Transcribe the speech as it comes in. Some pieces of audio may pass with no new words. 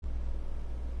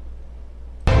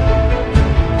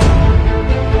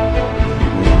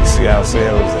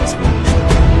ourselves as spiritual.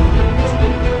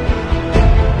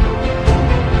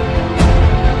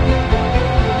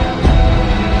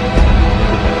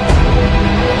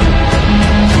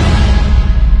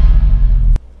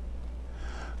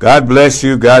 God bless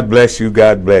you, God bless you,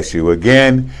 God bless you.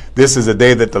 Again, this is a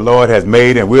day that the Lord has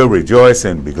made, and we'll rejoice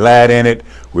and be glad in it.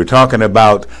 We're talking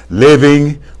about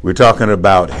living, we're talking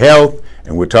about health,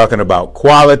 and we're talking about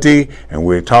quality, and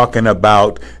we're talking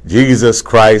about Jesus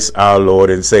Christ, our Lord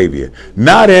and Savior.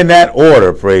 Not in that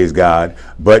order, praise God,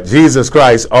 but Jesus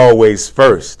Christ always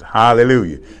first.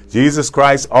 Hallelujah. Jesus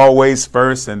Christ always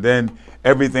first, and then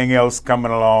everything else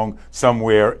coming along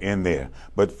somewhere in there.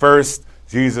 But first,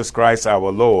 Jesus Christ, our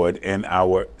Lord and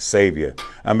our Savior.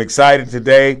 I'm excited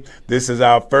today. This is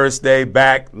our first day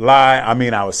back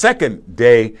live. Our second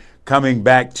day coming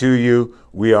back to you.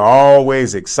 We are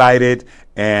always excited.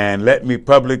 And let me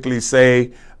publicly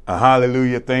say,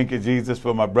 hallelujah. Thank you, Jesus,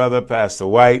 for my brother, Pastor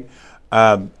White.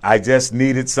 I just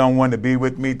needed someone to be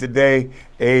with me today.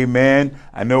 Amen.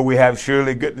 I know we have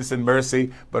surely goodness and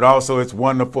mercy, but also it's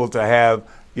wonderful to have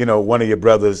one of your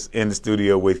brothers in the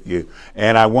studio with you.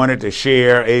 And I wanted to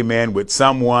share, amen, with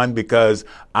someone, because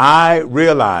I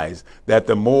realize that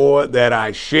the more that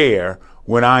I share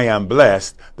when I am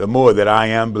blessed, the more that I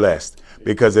am blessed.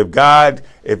 Because if God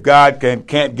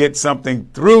can't get something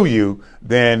through you,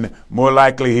 then more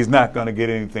likely he's not going to get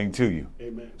anything to you.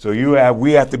 Amen. So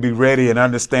we have to be ready and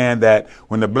understand that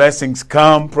when the blessings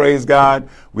come, praise God,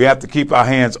 we have to keep our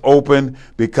hands open,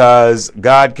 because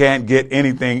God can't get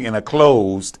anything in a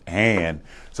closed hand.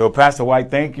 So Pastor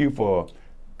White, thank you for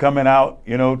coming out,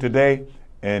 today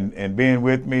and being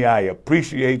with me. I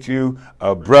appreciate you,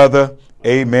 brother.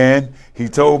 Amen. He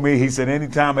told me, he said,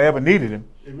 anytime I ever needed him,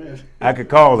 amen, I could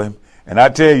call him. And I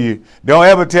tell you, don't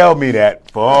ever tell me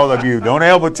that, for all of you. Don't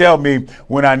ever tell me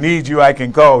when I need you, I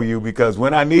can call you, because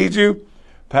when I need you,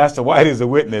 Pastor White is a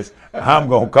witness. I'm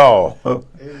going to call.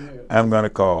 I'm going to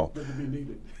call.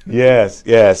 Yes.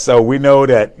 So we know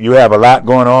that you have a lot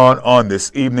going on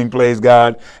this evening, praise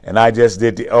God. And I just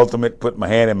did the ultimate, put my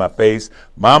hand in my face.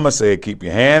 Mama said, keep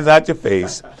your hands out your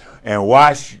face and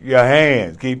wash your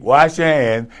hands. Wash your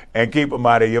hands and keep them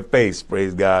out of your face,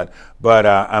 praise God. But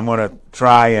I'm going to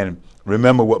try and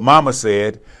remember what Mama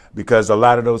said, because a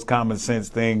lot of those common sense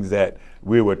things that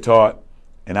we were taught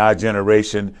in our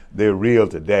generation, they're real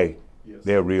today. Yes.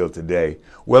 They're real today.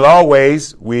 Well,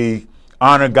 always we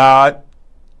honor God,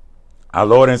 our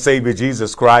Lord and Savior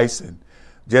Jesus Christ, and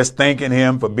just thanking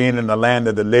him for being in the land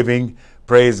of the living,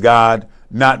 praise God,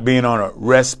 not being on a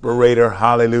respirator,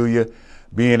 hallelujah,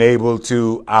 being able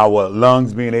to, our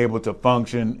lungs being able to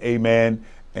function, amen,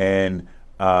 and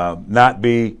not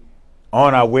be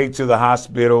on our way to the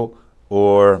hospital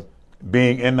or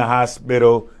being in the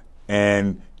hospital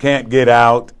and can't get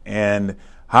out, and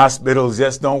hospitals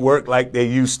just don't work like they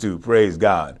used to, praise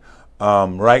God.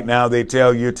 Right now they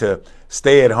tell you to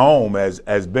stay at home as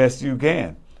best you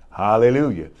can,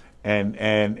 hallelujah,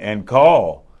 and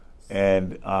call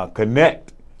and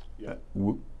connect. Yeah.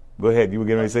 Go ahead, you were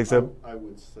getting ready to say something? I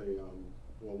would say,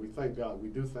 we thank God, we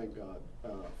do thank God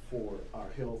for our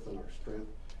health and our strength.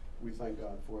 We thank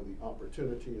God for the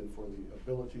opportunity and for the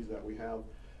abilities that we have.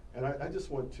 And I just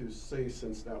want to say,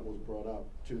 since that was brought up,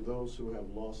 to those who have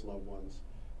lost loved ones,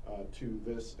 to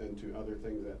this and to other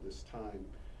things at this time,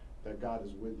 that God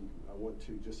is with you. I want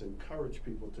to just encourage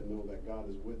people to know that God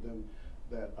is with them,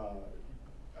 that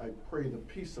I pray the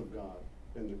peace of God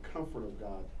and the comfort of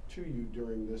God to you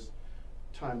during this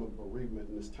time of bereavement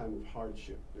and this time of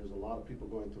hardship. There's a lot of people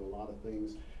going through a lot of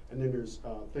things. And then there's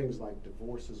things like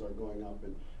divorces are going up,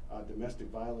 and domestic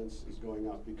violence is going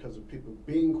up because of people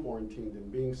being quarantined and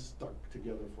being stuck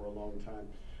together for a long time.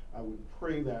 I would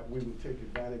pray that we would take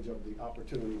advantage of the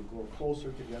opportunity to grow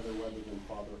closer together rather than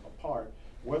farther apart,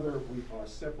 whether we are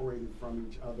separated from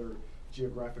each other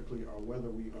geographically or whether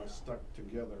we are stuck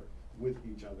together with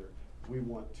each other. We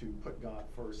want to put God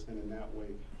first, and in that way,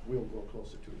 we'll grow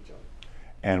closer to each other.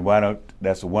 And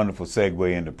that's a wonderful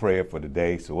segue into prayer for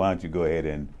today. So why don't you go ahead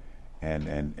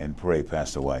and pray,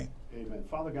 Pastor White. Amen.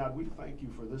 Father God, we thank you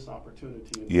for this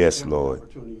opportunity. And yes, Lord.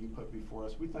 Opportunity you put before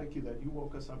us. We thank you that you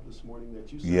woke us up this morning,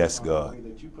 that you yes, God. Way,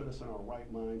 that you put us in our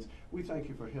right minds. We thank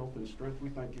you for health and strength. We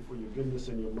thank you for your goodness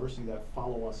and your mercy that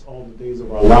follow us all the days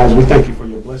of our lives. We thank you for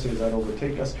your blessings that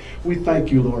overtake us. We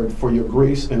thank you, Lord, for your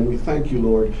grace, and we thank you,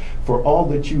 Lord, for all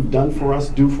that you've done for us,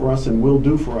 do for us, and will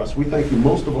do for us. We thank you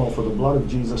most of all for the blood of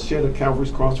Jesus shed at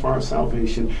Calvary's cross for our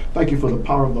salvation. Thank you for the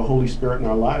power of the Holy Spirit in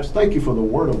our lives. Thank you for the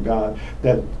Word of God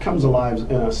that comes becomes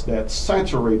alive in us, that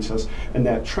saturates us, and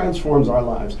that transforms our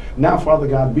lives. Now, Father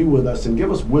God, be with us and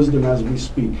give us wisdom as we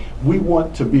speak. We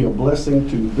want to be a blessing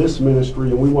to this ministry,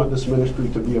 and we want this ministry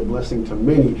to be a blessing to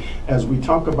many as we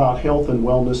talk about health and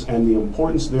wellness and the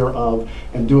importance thereof,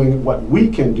 and doing what we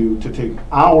can do to take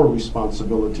our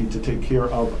responsibility to take care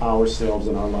of ourselves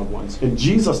and our loved ones. In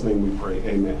Jesus' name we pray,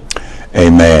 amen.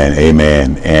 Amen,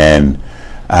 amen. And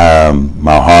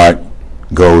my heart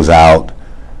goes out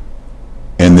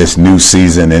in this new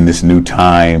season, in this new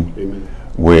time, Amen.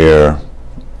 Where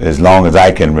as long as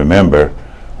I can remember,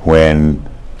 when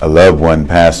a loved one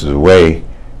passes away,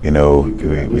 you know,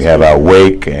 we have our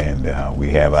wake, and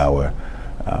we have our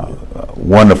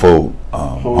wonderful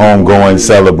homegoing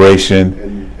celebration.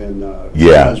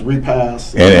 Yeah.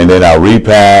 Repast. And then our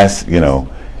repast, you know.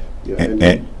 Yeah,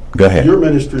 and go ahead. Your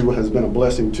ministry has been a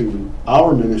blessing to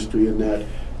our ministry in that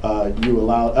you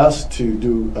allowed us to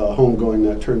do a homegoing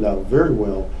that turned out very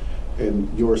well in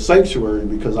your sanctuary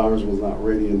because ours was not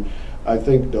ready. And I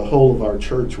think the whole of our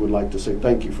church would like to say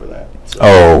thank you for that.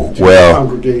 So, to the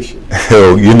congregation.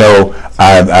 You know,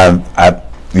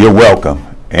 you're welcome.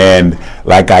 And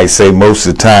like I say most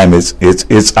of the time,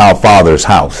 it's our Father's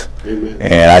house. Amen.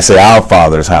 And I say our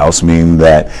Father's house, meaning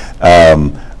that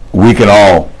we can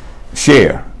all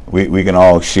share. We can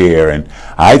all share. And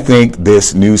I think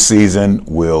this new season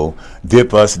will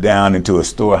dip us down into a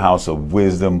storehouse of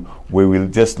wisdom where we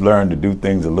just learn to do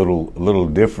things a little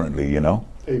differently, you know?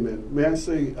 Amen. May I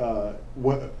say,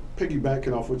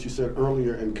 piggybacking off what you said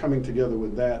earlier and coming together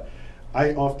with that,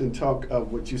 I often talk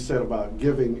of what you said about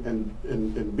giving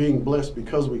and being blessed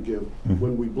because we give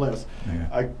when we bless. Yeah.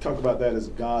 I talk about that as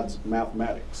God's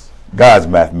mathematics. God's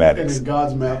mathematics. And in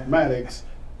God's mathematics,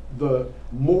 the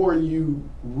more you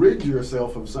rid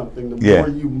yourself of something, the more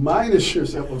you minus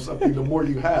yourself of something, the more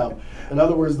you have. In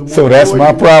other words, the more so that's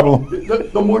my problem.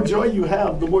 The more joy you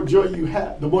have, the more joy you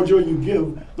have. The more joy you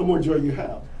give, the more joy you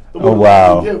have. The more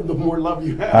love you give, the more love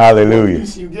you have. Hallelujah. The more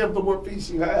peace you give, the more peace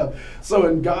you have. So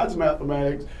in God's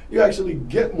mathematics, you actually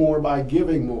get more by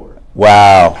giving more.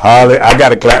 Wow. I got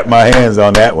to clap my hands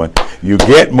on that one. You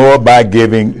get more by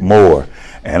giving more.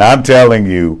 And I'm telling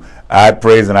you, I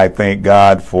praise and I thank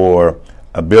God for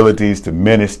abilities to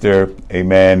minister.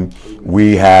 Amen.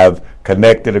 We have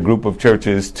connected a group of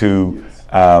churches to,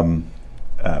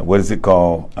 what is it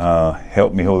called?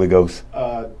 Help me, Holy Ghost.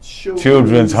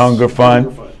 Children's Hunger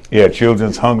Fund. Yeah,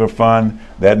 Children's Hunger Fund.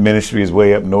 That ministry is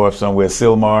way up north somewhere,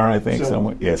 Sylmar, I think.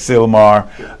 Somewhere. Yeah, Sylmar.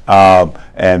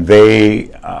 And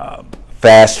they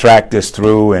fast-tracked us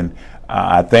through, and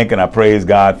I thank and I praise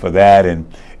God for that. And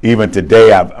even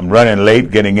today, I'm running late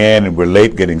getting in, and we're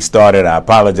late getting started. I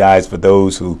apologize for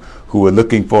those who were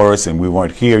looking for us and we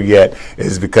weren't here yet.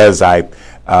 It's because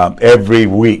every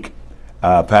week,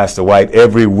 Pastor White,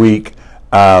 every week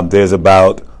there's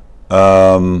about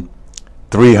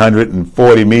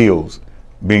 340 meals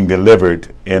being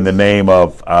delivered in the name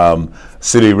of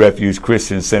City Refuge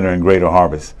Christian Center in Greater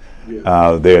Harvest.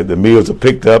 The meals are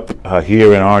picked up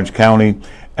here in Orange County,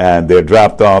 and they're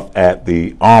dropped off at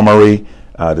the Armory,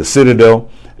 the Citadel,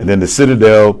 and then the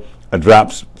Citadel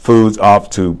drops foods off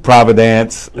to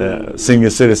Providence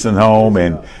Senior Citizen Home,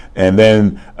 and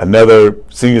then another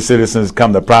senior citizens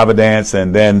come to Providence,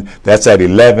 and then that's at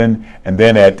 11, and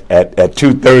then at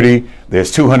 2:30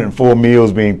 there's 204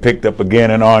 meals being picked up again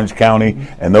in Orange County,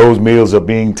 and those meals are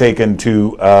being taken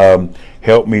to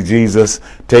Help Me Jesus,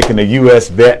 taken to U.S.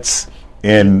 Vets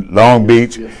in Long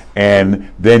Beach,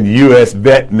 and then U.S.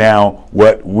 Vet now,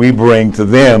 what we bring to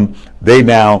them, they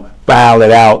now file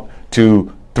it out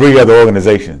to 3 other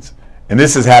organizations. And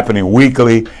this is happening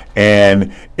weekly,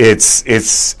 and it's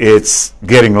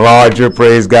getting larger,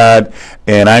 praise God.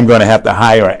 And I'm going to have to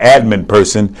hire an admin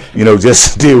person,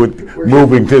 just to deal with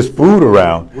moving this food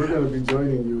around. We're going to be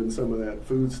joining you in some of that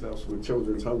foodstuffs with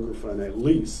Children's Hunger Fund, at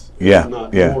least, if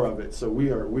not more of it. So we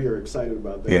are excited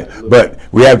about that. Yeah, but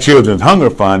we have Children's Hunger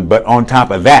Fund, but on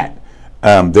top of that,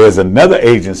 there's another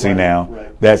agency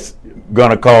that's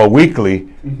going to call weekly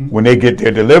when they get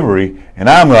their delivery, and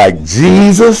I'm like,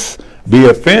 Jesus, be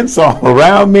a fence all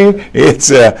around me.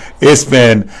 It's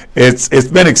been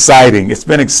exciting. It's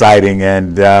been exciting,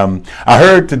 and I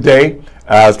heard today.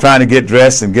 I was trying to get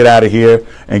dressed and get out of here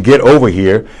and get over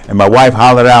here, and my wife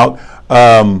hollered out,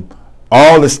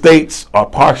 all the states are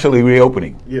partially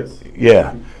reopening. Yes.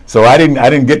 Yeah. So I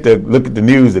didn't get to look at the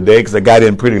news today because I got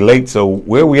in pretty late. So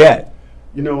where are we at?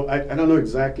 I don't know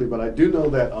exactly, but I do know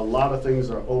that a lot of things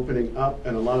are opening up,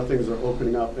 and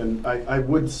And I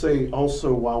would say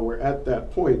also, while we're at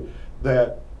that point,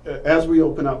 that as we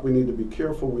open up, we need to be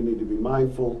careful, we need to be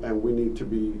mindful, and we need to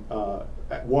be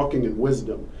walking in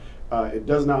wisdom. It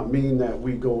does not mean that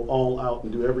we go all out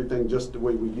and do everything just the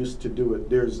way we used to do it.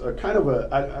 There's a kind of a,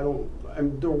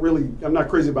 I'm not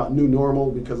crazy about new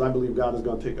normal, because I believe God is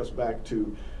going to take us back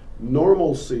to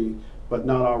normalcy, but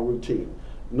not our routine.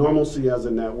 Normalcy as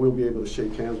in that we'll be able to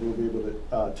shake hands, we'll be able to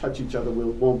touch each other, we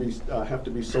won't be have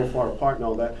to be so far apart and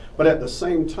all that. But at the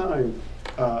same time,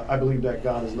 I believe that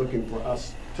God is looking for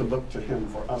us to look to Him,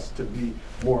 for us to be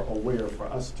more aware, for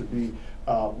us to be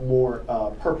more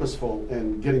purposeful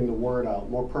in getting the word out,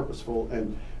 more purposeful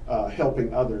in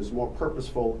helping others, more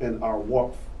purposeful in our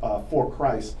walk for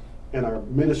Christ, and our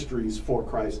ministries for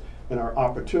Christ, and our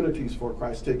opportunities for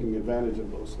Christ, taking advantage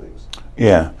of those things.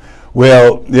 Yeah.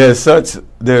 Well, there's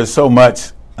so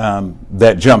much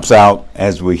that jumps out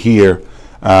as we hear.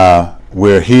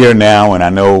 We're here now, and I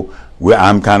know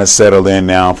I'm kind of settled in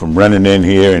now from running in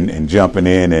here and jumping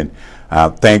in, and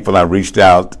thankful I reached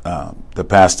out to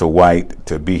Pastor White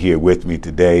to be here with me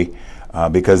today,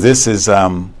 because this is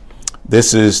a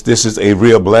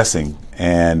real blessing,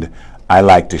 and I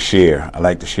like to share. I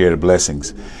like to share the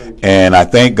blessings, and I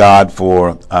thank God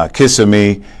for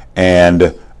Kissimmee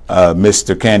and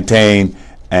Mr. Cantain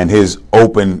and his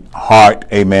open heart,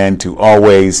 amen, to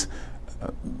always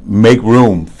make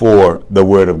room for the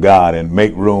Word of God and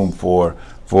make room for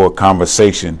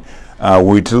conversation.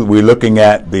 We're looking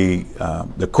at the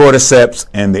cordyceps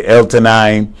and the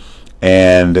L-theanine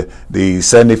and the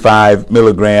 75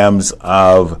 milligrams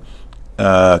of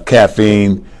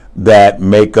caffeine that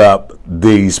make up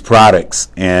these products.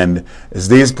 And it's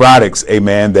these products,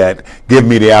 amen, that give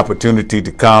me the opportunity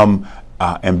to come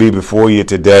and be before you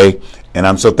today. And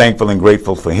I'm so thankful and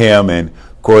grateful for him. And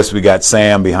of course, we got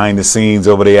Sam behind the scenes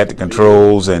over there at the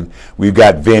controls, and we've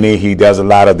got Vinny. He does a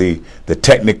lot of the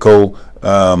technical,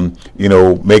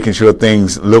 making sure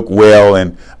things look well.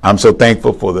 And I'm so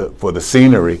thankful for the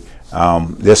scenery.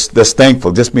 Just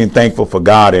thankful, just being thankful for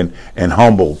God and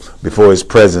humble before His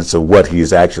presence of what He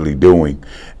is actually doing,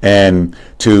 and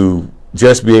to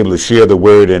just be able to share the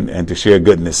word and to share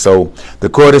goodness. So the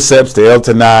cordyceps, the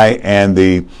L-theanine, and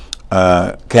the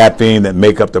caffeine that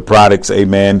make up the products,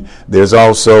 amen. There's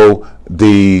also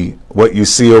what you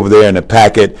see over there in the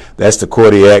packet, that's the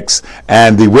Cordy-X.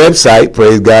 And the website,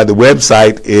 praise God, the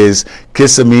website is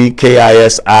Kissimmee,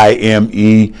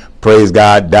 Kisime,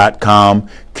 praisegod.com.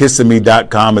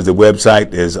 Kissimmee.com is the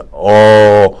website. There's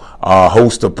all a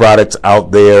host of products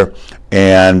out there.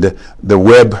 And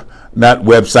the not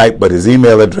website, but his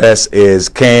email address is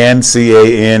tan,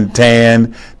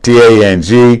 Tang,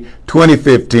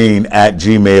 2015 at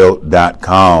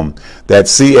gmail.com.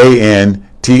 That's CANTANG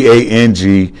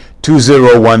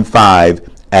 2015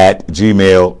 at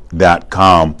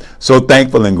gmail.com. So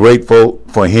thankful and grateful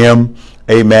for him.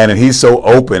 Amen. And he's so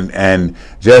open and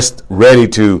just ready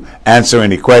to answer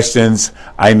any questions.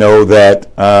 I know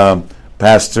that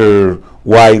Pastor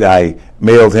White, I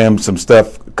mailed him some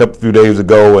stuff a few days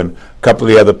ago, and a couple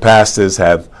of the other pastors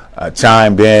have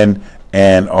chimed in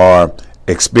and are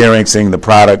experiencing the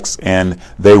products, and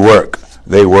they work.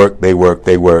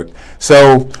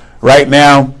 So right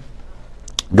now,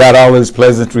 got all his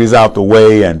pleasantries out the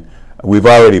way, and we've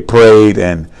already prayed.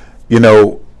 And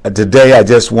today I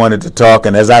just wanted to talk,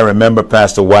 and as I remember,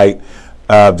 Pastor White,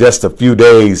 just a few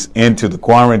days into the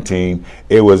quarantine,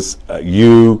 it was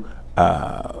you,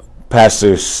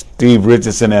 Pastor Steve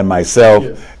Richardson, and myself,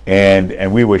 yes.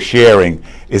 and we were sharing.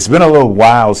 It's been a little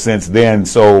while since then,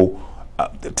 so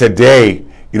today,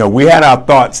 we had our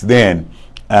thoughts then.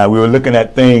 We were looking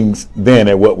at things then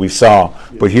at what we saw,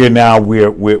 yes. But here now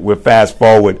we're fast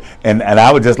forward, and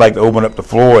I would just like to open up the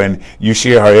floor, and you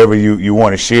share however you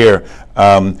want to share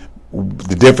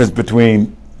the difference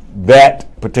between that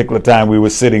particular time we were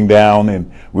sitting down, and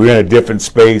we were in a different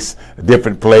space, a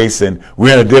different place, and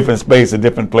we're in a different space, a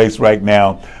different place right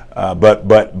now, but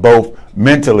both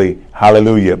mentally,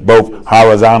 hallelujah, both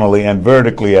horizontally and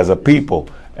vertically as a people.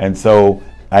 And so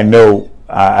I know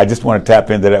I just want to tap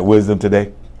into that wisdom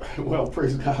today. Well,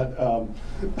 praise God.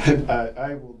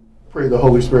 I will pray the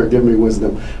Holy Spirit give me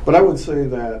wisdom. But I would say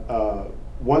that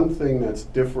one thing that's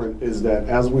different is that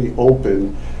as we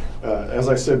open, as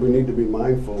I said, we need to be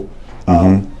mindful.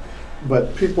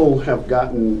 But people have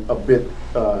gotten a bit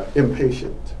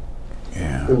impatient,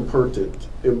 impertinent,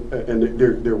 and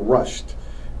they're rushed.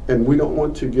 And we don't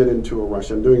want to get into a rush.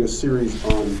 I'm doing a series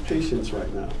on patience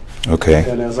right now. Okay.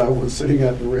 And as I was sitting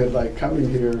at the red light coming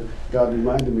here, God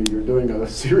reminded me, you're doing a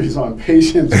series on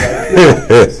patience right now.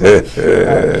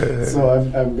 So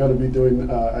I'm going to be doing,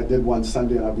 I did one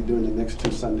Sunday, and I'll be doing the next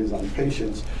 2 Sundays on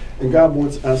patience. And God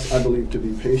wants us, I believe, to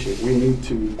be patient. We need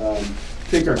to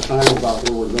take our time about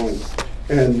where we're going.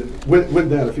 And with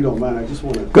that, if you don't mind, I just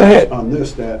want to go ahead on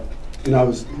this, that I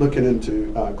was looking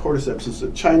into cordyceps. It's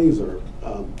a Chinese herb,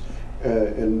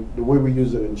 and the way we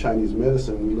use it in Chinese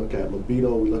medicine, we look at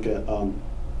libido, we look at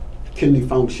kidney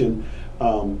function.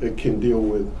 It can deal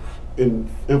with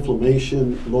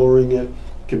inflammation, lowering it,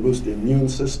 can boost the immune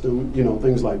system,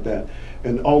 things like that.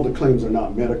 And all the claims are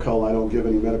not medical. I don't give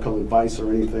any medical advice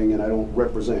or anything, and I don't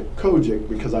represent Kojic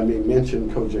because I may mention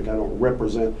Kojic. I don't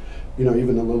represent,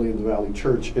 even the Lily of the Valley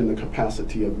Church in the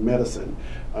capacity of medicine.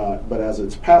 But as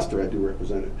its pastor, I do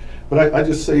represent it. But I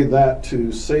just say that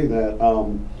to say that,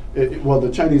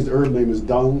 the Chinese herb name is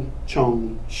Dong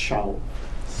Chong Shao.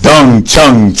 Dong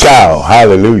Chung Chao,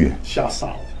 hallelujah. Sha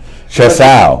Sao.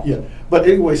 Shasao. Yeah, but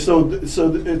anyway, so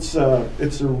it's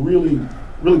a really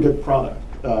good product.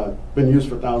 Been used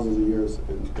for thousands of years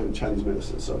in Chinese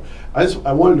medicine. So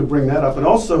I wanted to bring that up, and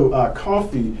also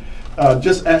coffee,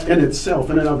 just in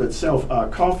and of itself,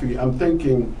 coffee. I'm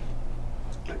thinking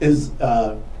is,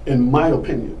 in my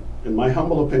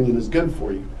humble opinion, is good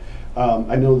for you.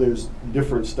 I know there's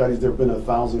different studies. There have been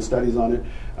 1,000 studies on it.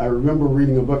 I remember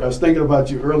reading a book. I was thinking about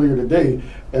you earlier today,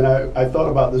 and I thought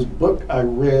about this book I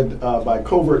read by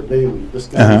Covert Daily. This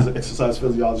guy was an exercise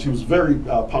physiologist. He was very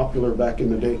popular back in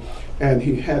the day, and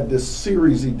he had this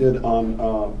series he did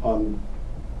on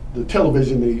the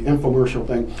television, the infomercial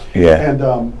thing. Yeah.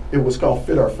 And it was called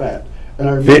Fit or Fat. And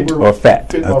I remember, Fit or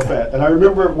Fat. Fit or Fat. And I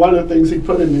remember one of the things he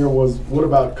put in there was, what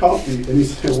about coffee? And he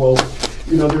said, well,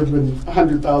 there's been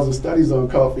 100,000 studies on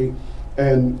coffee,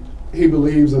 and he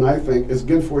believes, and I think, it's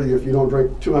good for you if you don't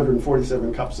drink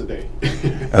 247 cups a day.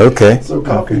 Okay. So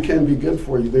coffee can be good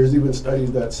for you. There's even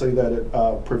studies that say that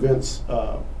it prevents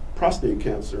prostate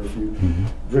cancer if you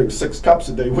drink 6 cups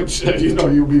a day, which,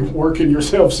 you'll be working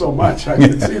yourself so much. I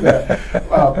can see that.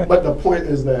 But the point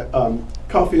is that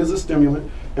coffee is a stimulant,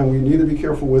 and we need to be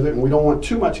careful with it, and we don't want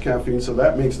too much caffeine, so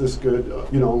that makes this good,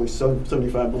 only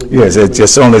 75 milligrams. Yes, it's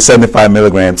just only 75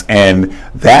 milligrams, and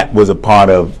that was a part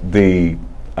of the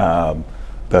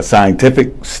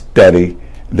scientific study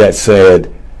that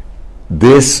said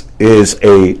this is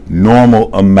a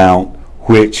normal amount,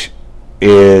 which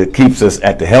keeps us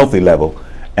at the healthy level.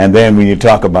 And then when you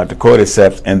talk about the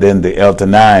cordyceps and then the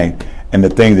L-theanine and the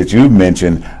thing that you've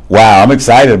mentioned, wow, I'm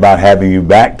excited about having you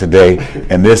back today,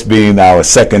 and this being our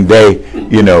second day,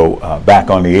 back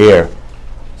on the air.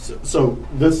 So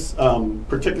this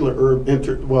particular herb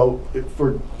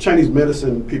for Chinese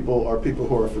medicine people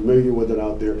who are familiar with it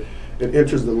out there, it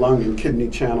enters the lung and kidney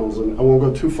channels, and I won't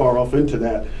go too far off into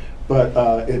that, but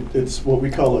it's what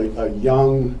we call a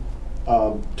yang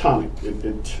tonic.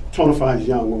 It tonifies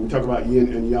yang when we talk about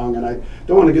yin and yang, and I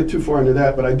don't want to get too far into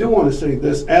that, but I do want to say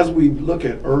this: as we look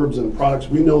at herbs and products,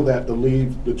 we know that the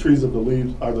leaves of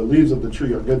the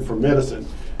tree are good for medicine,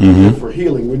 good for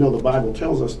healing. We know the Bible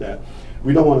tells us that.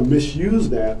 We don't want to misuse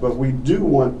that, but we do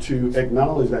want to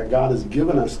acknowledge that God has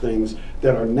given us things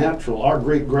that are natural. Our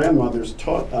great-grandmothers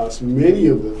taught us many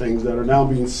of the things that are now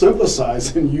being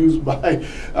synthesized and used by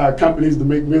companies to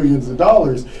make millions of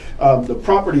dollars. The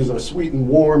properties are sweet and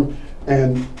warm,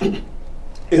 and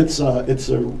it's I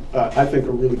think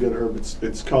a really good herb.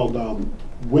 It's called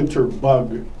winter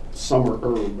bug summer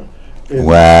herb.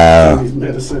 Wow. Chinese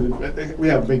medicine. We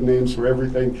have big names for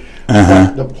everything.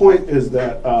 But the point is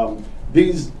that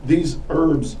these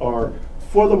herbs are,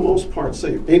 for the most part,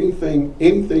 safe. Anything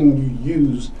you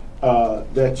use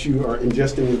that you are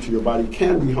ingesting into your body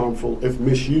can be harmful if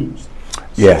misused.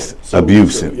 Yes,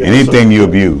 abusive. Anything you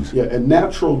abuse. Yeah, and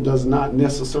natural does not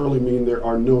necessarily mean there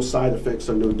are no side effects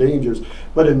or no dangers.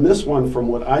 But in this one, from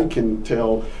what I can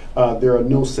tell, there are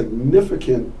no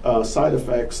significant side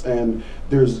effects, and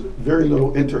there's very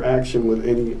little interaction with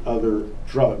any other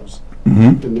drugs.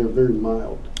 And they're very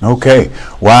mild. Okay,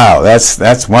 wow,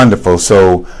 that's wonderful.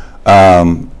 So,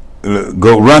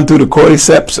 go run through the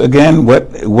cordyceps again.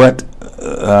 What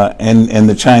in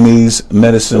the Chinese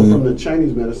medicine? So from the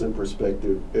Chinese medicine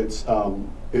perspective, it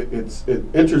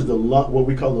enters the lung, what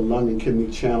we call the lung and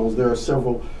kidney channels. There are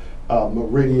several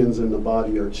meridians in the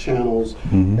body, or channels,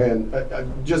 and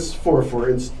just for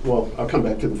instance, I'll come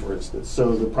back to them for instance.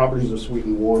 So the properties are sweet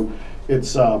and warm.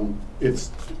 It's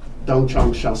Dong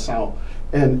Chong Sha Sao,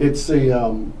 and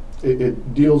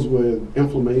it deals with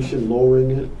inflammation,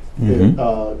 lowering it. It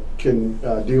can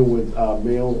deal with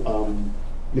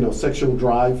male, sexual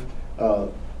drive,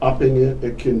 upping it.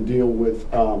 It can deal with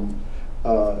a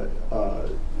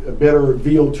better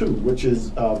VO2, which is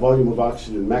volume of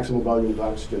oxygen, maximum volume of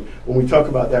oxygen. When we talk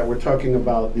about that, we're talking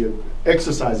about the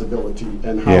exercise ability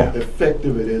and how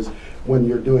effective it is when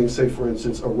you're doing, say, for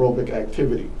instance, aerobic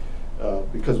activity.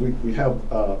 Because we have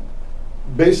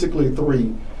basically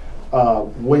 3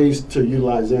 ways to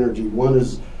utilize energy. One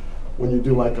when you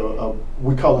do like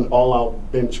we call an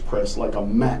all-out bench press, like a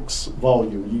max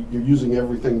volume. You're using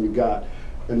everything you got.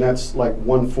 And that's like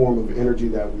one form of energy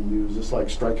that we use. It's like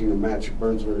striking a match, it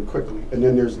burns very quickly. And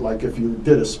then there's like if you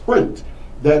did a sprint,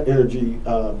 that energy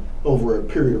over a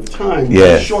period of time,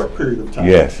 yes. a short period of time.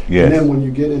 Yes, yes. And then when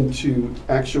you get into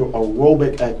actual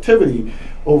aerobic activity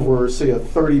over, say, a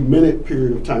 30-minute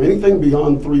period of time, anything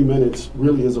beyond 3 minutes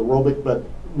really is aerobic, but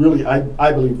really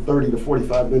I believe 30 to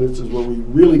 45 minutes is where we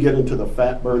really get into the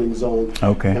fat burning zone.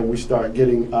 Okay. And we start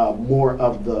getting more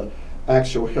of the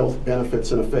actual health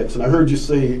benefits and effects. And I heard you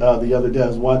say the other day, I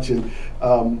was watching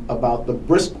about the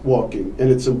brisk walking, and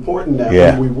it's important that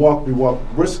when we walk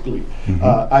briskly.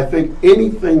 I think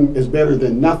anything is better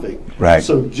than nothing. Right.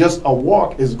 So just a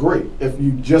walk is great if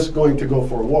you're just going to go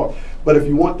for a walk. But if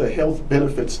you want the health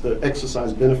benefits, the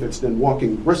exercise benefits, then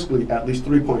walking briskly at least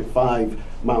 3.5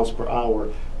 miles per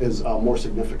hour is more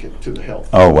significant to the health.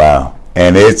 Oh, wow.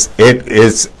 And it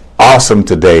is awesome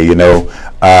today, you know.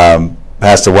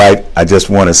 Pastor White, I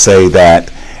just want to say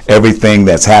that everything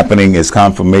that's happening is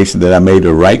confirmation that I made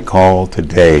the right call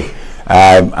today.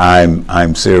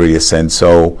 I'm serious, and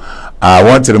so I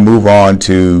wanted to move on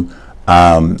to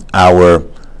our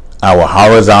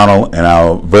horizontal and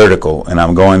our vertical, and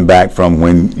I'm going back from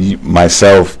when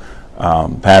myself,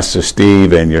 Pastor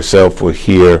Steve, and yourself were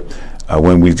here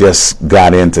when we just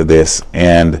got into this,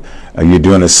 and you're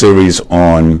doing a series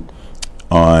on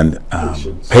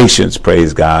patience,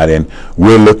 praise God, and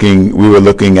we were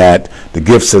looking at the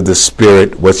gifts of the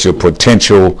Spirit. What's your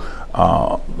potential?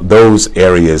 Those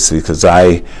areas, because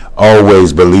I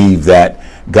always believe that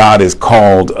God has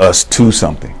called us to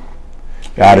something.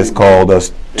 God has called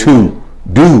us to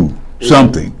do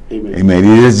something. Amen.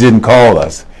 He just didn't call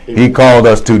us. He called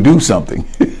us to do something.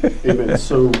 Amen.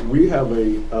 So we have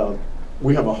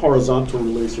a horizontal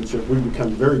relationship. We've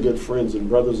become very good friends and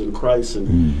brothers in Christ,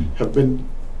 and have been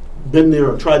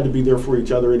there or tried to be there for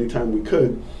each other anytime we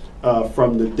could.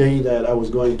 From the day that I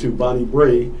was going to Bonnie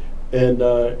Bray and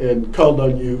called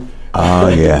on you.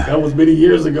 Yeah. That was many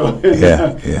years ago.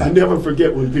 Yeah. I never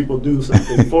forget when people do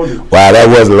something for me. Wow, that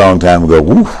was a long time ago.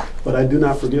 Woo. But I do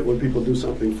not forget when people do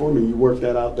something for me. You work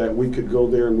that out, that we could go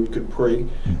there and we could pray,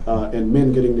 and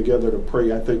men getting together to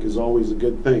pray, I think, is always a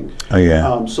good thing. Oh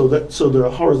yeah. So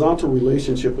the horizontal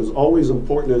relationship is always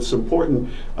important. It's important.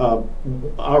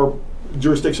 Our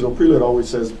jurisdictional prelate always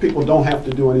says people don't have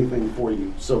to do anything for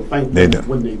you, so thank them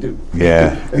when they do.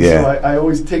 Yeah. And so I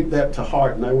always take that to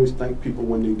heart, and I always thank people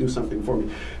when they do something for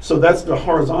me. So that's the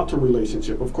horizontal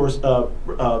relationship. Of course,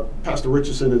 Pastor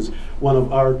Richardson is one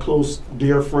of our close,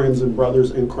 dear friends and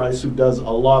brothers in Christ who does a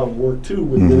lot of work too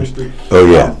with ministry. Oh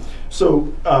yeah. So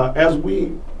as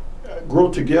we grow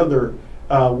together,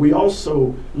 we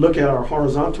also look at our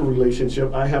horizontal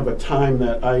relationship. I have a time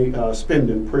that I spend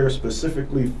in prayer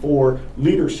specifically for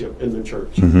leadership in the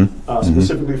church,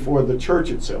 specifically for the church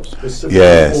itself,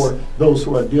 specifically for those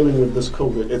who are dealing with this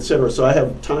COVID, etc. So I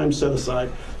have time set aside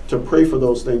to pray for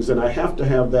those things, and I have to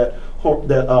have that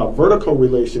vertical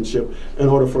relationship in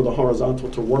order for the horizontal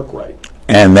to work right.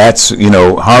 And that's,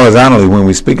 horizontally, when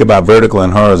we speak about vertical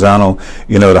and horizontal,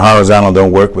 the horizontal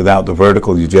don't work without the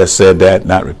vertical. You just said that,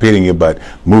 not repeating it, but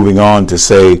moving on to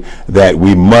say that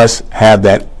we must have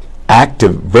that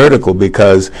active vertical,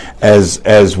 because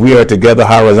as we are together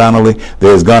horizontally,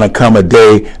 there's going to come a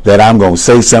day that I'm going to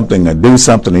say something or do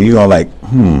something, and you're going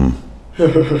to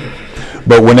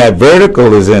But when that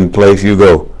vertical is in place, you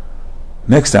go,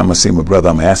 next time I see my brother,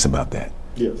 I'm going to ask about that.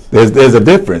 Yes. There's a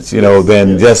difference,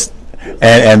 than just...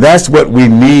 And that's what we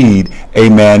need,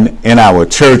 amen, in our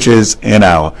churches, we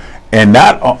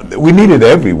need it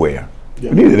everywhere. Yeah.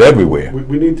 We need it everywhere.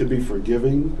 We need to be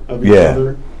forgiving of each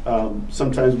other.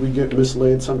 Sometimes we get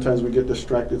misled, sometimes we get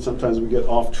distracted, sometimes we get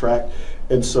off track.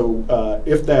 And so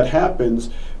if that happens,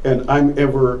 and I'm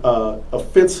ever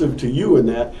offensive to you in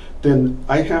that, then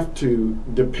I have to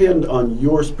depend on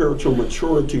your spiritual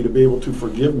maturity to be able to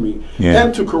forgive me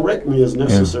and to correct me as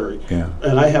necessary. Yeah.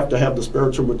 And I have to have the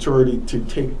spiritual maturity to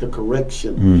take the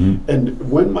correction. And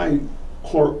when my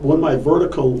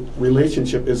vertical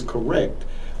relationship is correct,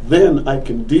 then I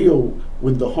can deal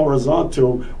with the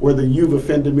horizontal, whether you've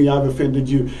offended me, I've offended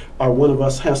you, or one of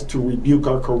us has to rebuke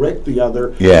or correct the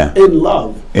other in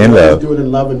love. In love. Do it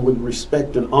in love and with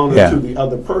respect and honor to the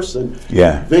other person.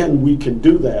 Then we can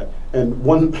do that. And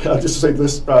I'll just say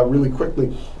this really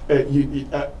quickly.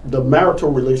 The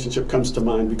marital relationship comes to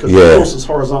mind, because the closest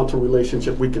horizontal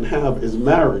relationship we can have is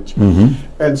marriage.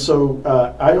 And so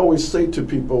I always say to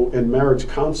people in marriage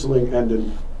counseling,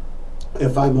 and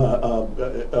if I'm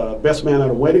a best man at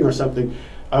a wedding or something,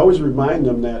 I always remind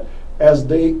them that as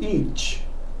they each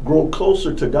grow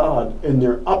closer to God in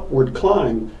their upward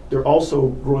climb, they're also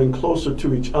growing closer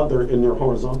to each other in their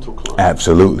horizontal climb.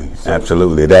 Absolutely,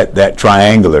 absolutely. That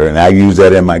triangular, and I use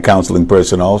that in my counseling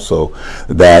person also,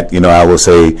 that, I will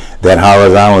say that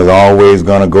horizontal is always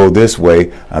going to go this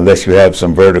way unless you have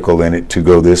some vertical in it to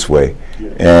go this way. Yeah.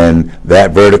 And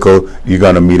that vertical, you're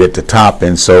going to meet at the top.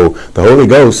 And so the Holy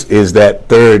Ghost is that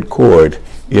third chord,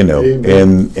 in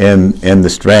the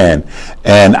strand.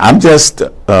 And I'm just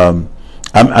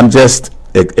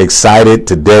excited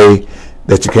today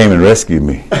that you came and rescued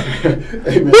me.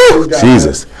 Amen.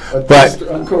 Jesus. But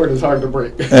cord is hard to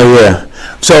break. Yeah.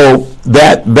 So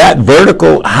that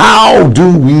vertical, how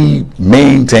do we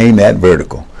maintain that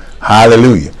vertical?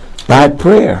 Hallelujah. By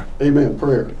prayer. Amen.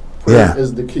 Prayer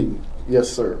is the key. Yes,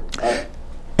 sir.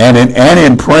 And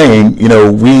in praying,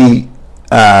 we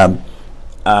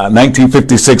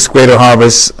 1956 Greater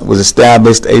Harvest was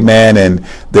established, amen, and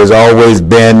there's always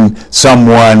been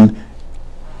someone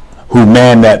who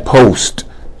manned that post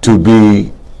to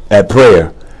be at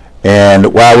prayer.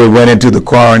 And while we went into the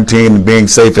quarantine, being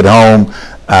safe at home,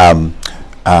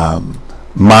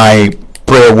 my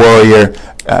prayer warrior,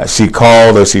 she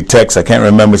called or she texted, I can't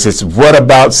remember, she said, what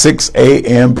about 6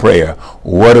 a.m. prayer?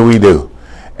 What do we do?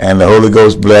 And the Holy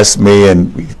Ghost blessed me,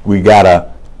 and we got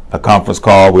a conference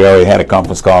call. We already had a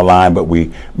conference call line, but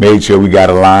we made sure we got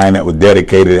a line that was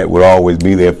dedicated, that would always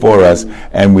be there for us.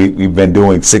 And we've been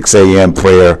doing 6 a.m.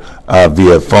 prayer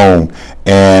via phone.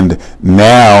 And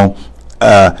now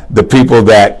the people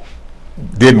that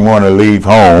didn't want to leave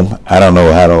home, I don't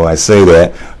know how do I say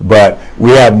that, but we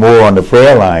have more on the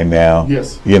prayer line now.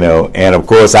 Yes. And of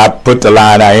course I put the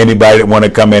line out, anybody that want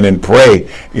to come in and pray,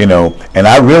 and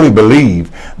I really believe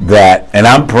that, and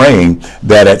I'm praying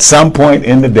that at some point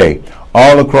in the day,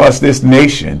 all across this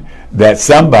nation, that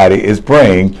somebody is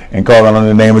praying and calling on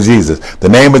the name of Jesus. The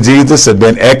name of Jesus has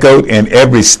been echoed in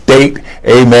every state,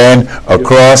 amen,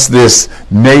 across this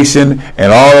nation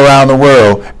and all around the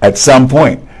world at some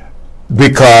point,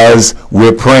 because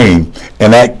we're praying.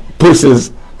 And that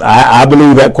pushes, I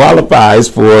believe that qualifies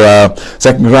for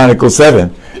 2 Chronicles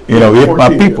 7, if my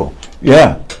people,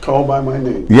 call by my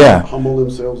name, humble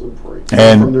themselves and pray,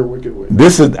 and from their wicked ways.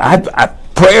 This is,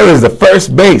 prayer is the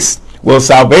first base. Well,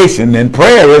 salvation and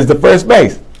prayer is the first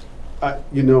base. One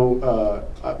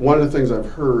of the things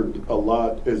I've heard a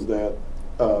lot is that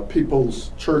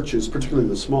people's churches, particularly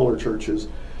the smaller churches,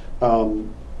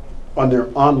 on their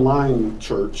online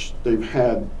church, they've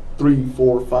had 3,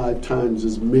 4, 5 times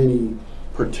as many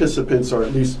participants, or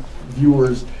at least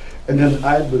viewers. And then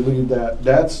I believe that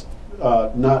that's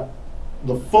not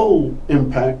the full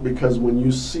impact, because when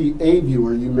you see a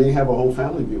viewer, you may have a whole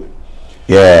family viewing.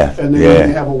 Yeah. And then you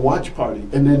may have a watch party,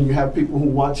 and then you have people who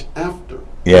watch after.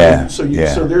 Yeah. So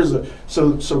there's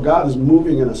so God is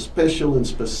moving in a special and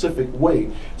specific way.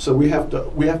 So we have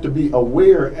to be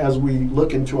aware as we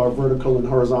look into our vertical and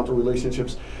horizontal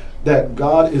relationships that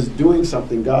God is doing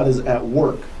something. God is at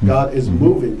work. God is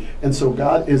moving, and so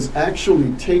God is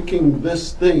actually taking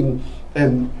this thing,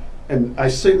 and I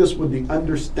say this with the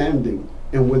understanding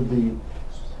and with the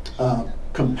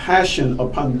compassion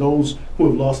upon those who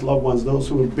have lost loved ones, those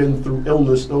who have been through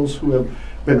illness, those who have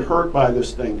been hurt by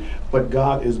this thing. But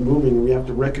God is moving, and we have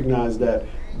to recognize that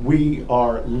we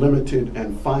are limited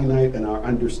and finite in our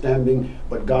understanding,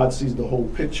 but God sees the whole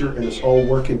picture, and it's all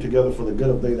working together for the good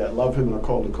of they that love him and are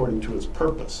called according to his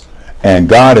purpose. And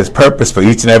God has purpose for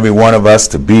each and every one of us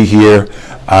to be here.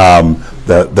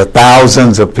 The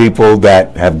thousands of people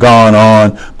that have gone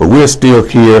on, but we're still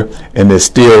here, and there's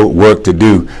still work to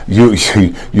do. You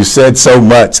said so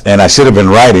much, and I should have been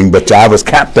writing, but I was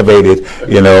captivated,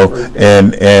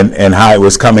 and how it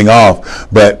was coming off.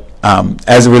 But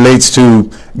as it relates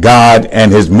to God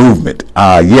and his movement,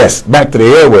 yes, back to the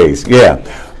airways,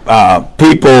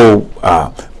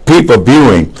 people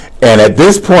viewing, and at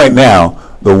this point now,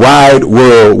 the wide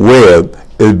world web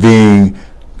is being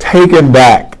taken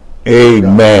back,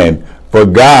 amen, for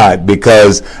God,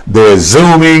 because there's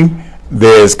Zooming,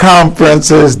 there's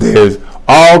conferences, there's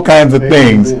all kinds of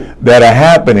things that are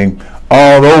happening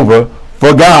all over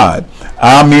for God.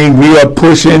 I mean, we are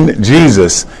pushing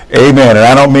Jesus, amen, and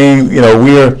I don't mean,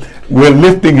 we're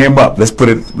lifting him up. Let's put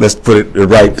it the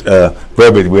right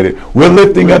verbiage with it. We're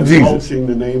lifting up Jesus. Exalting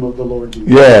the name of the Lord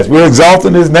Jesus. Yes, we're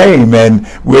exalting his name, and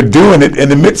we're doing it in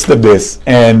the midst of this,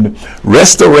 and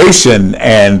restoration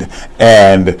and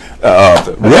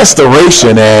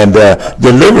restoration and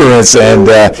deliverance and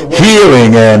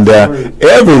healing and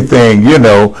everything.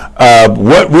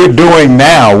 What we're doing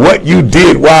now, what you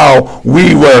did while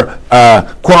we were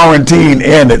quarantined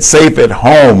and safe at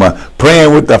home,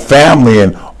 praying with the family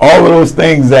and all of those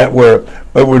things that we're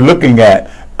looking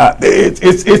at.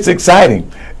 It's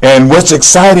exciting. And what's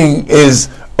exciting is,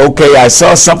 okay, I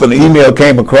saw something, an email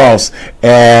came across,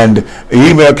 and the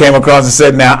email came across and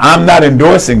said, now, I'm not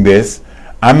endorsing this,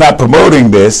 I'm not promoting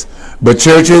this, but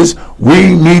churches,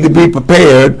 we need to be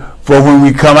prepared for when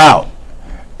we come out.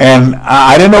 And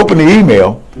I didn't open the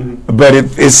email, but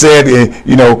it said,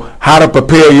 how to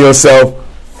prepare yourself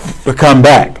to come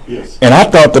back. Yes. And I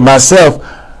thought to myself,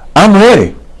 I'm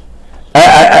ready.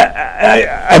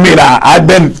 I've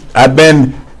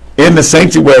been in the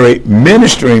sanctuary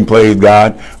ministering, praise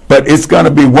God, but it's going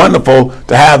to be wonderful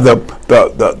to have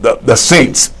the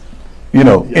saints,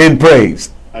 in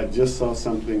praise. I just saw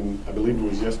something, I believe it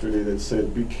was yesterday, that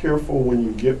said, be careful when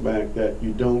you get back that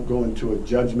you don't go into a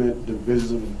judgment,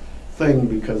 divisive thing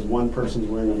because one person's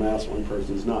wearing a mask, one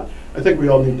person's not. I think we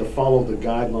all need to follow the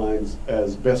guidelines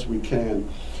as best we can.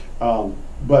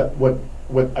 But what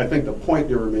I think the point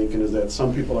they were making is that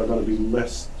some people are going to be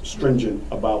less stringent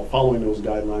about following those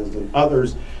guidelines than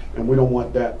others, and we don't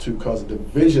want that to cause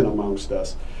division amongst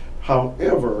us.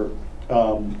 However,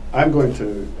 I'm going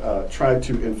to try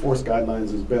to enforce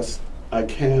guidelines as best I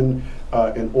can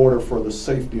in order for the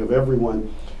safety of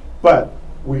everyone. But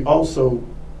we also,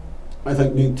 I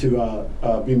think, need to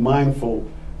be mindful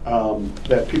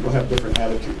that people have different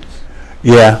attitudes.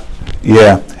 Yeah.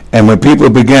 And when people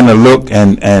begin to look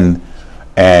and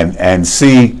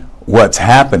see what's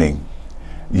happening,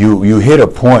 you hit a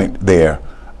point there.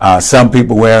 Some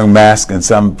people wearing masks and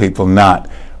some people not.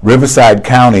 Riverside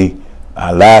County,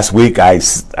 last week I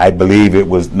believe it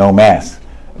was no mask,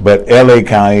 but LA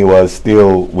County was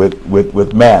still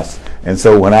with masks. And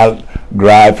so when I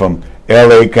drive from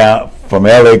LA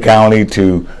County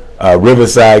to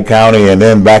Riverside County and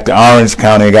then back to Orange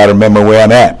County, I got to remember where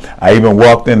I'm at. I even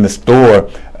walked in the store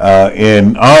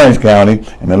in Orange County,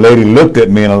 and the lady looked at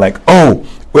me and I'm like, oh,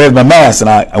 where's my mask? And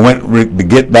I went to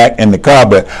get back in the car,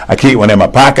 but I keep one in my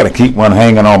pocket. I keep one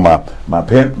hanging on my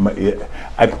pen.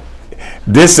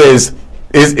 This is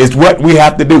what we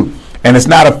have to do. And it's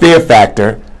not a fear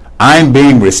factor. I'm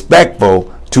being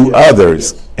respectful to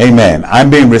others. Amen. I'm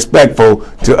being respectful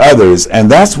to others. And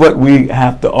that's what we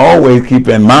have to always keep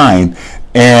in mind.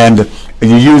 And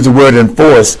you use the word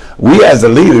enforce. We as a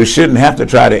leader shouldn't have to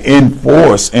try to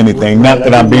enforce anything. Not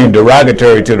that I'm being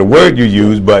derogatory to the word you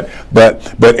use, but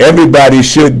everybody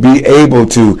should be able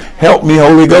to help me,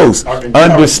 Holy Ghost,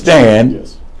 understand.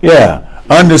 Yeah.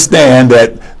 Understand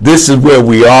that this is where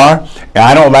we are. And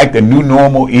I don't like the new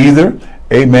normal either.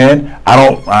 Amen. I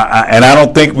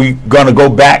don't think we're going to go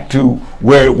back to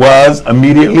where it was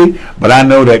immediately. But I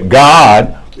know that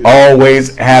God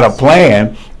always had a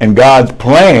plan, and God's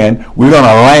plan, we're going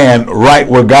to land right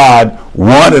where God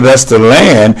wanted us to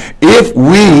land if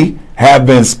we have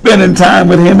been spending time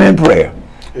with Him in prayer.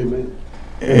 Amen.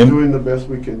 And doing the best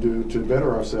we can do to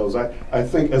better ourselves. I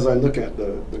think as I look at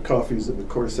the coffees and the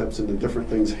cordyceps and the different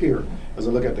things here, as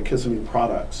I look at the Kissimmee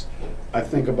products, I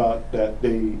think about that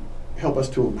they help us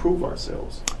to improve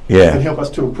ourselves. Yeah. And help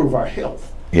us to improve our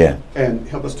health. Yeah. And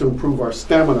help us to improve our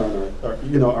stamina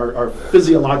and our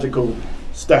physiological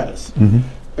status. Mm-hmm.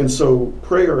 And so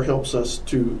prayer helps us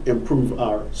to improve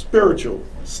our spiritual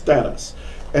status.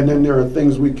 And then there are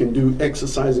things we can do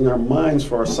exercising our minds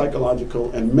for our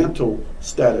psychological and mental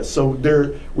status. So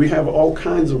we have all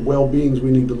kinds of well-beings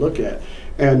we need to look at.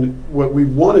 And what we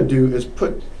want to do is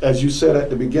put, as you said at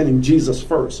the beginning, Jesus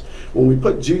first. When we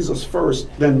put Jesus first,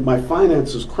 then my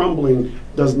finances crumbling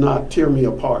does not tear me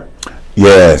apart.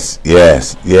 Yes.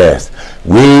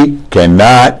 We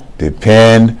cannot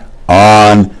depend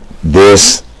on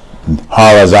this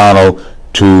horizontal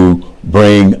to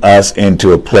bring us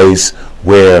into a place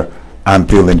where I'm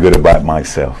feeling good about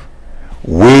myself.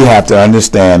 We have to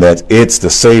understand that it's the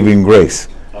saving grace.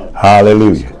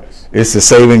 Hallelujah. It's the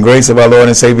saving grace of our Lord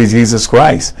and Savior Jesus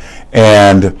Christ.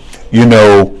 And,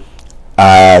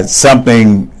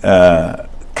 something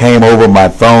came over my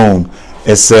phone.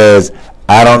 It says,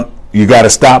 you got to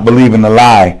stop believing the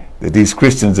lie that these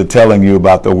Christians are telling you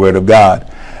about the Word of God.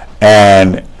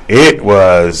 And it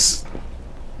was,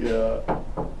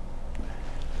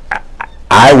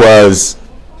 I was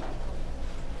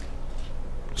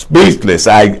speechless.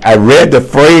 I read the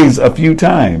phrase a few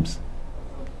times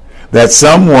that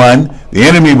the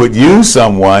enemy would use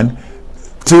someone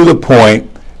to the point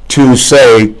to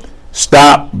say,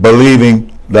 stop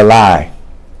believing the lie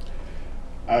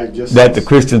that the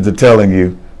Christians are telling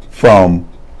you from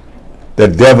the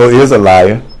devil is a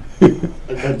liar.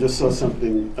 I just saw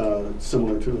something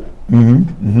similar to that.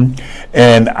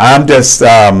 And I'm just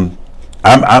I'm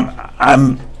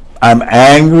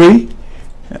angry,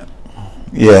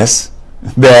 yes,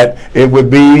 that it would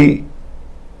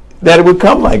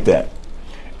come like that.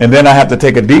 and then I have to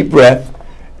take a deep breath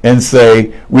and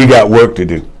say, we got work to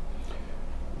do.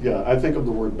 Yeah, I think of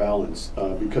the word balance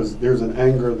because there's an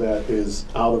anger that is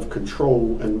out of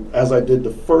control. And as I did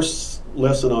the first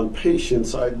lesson on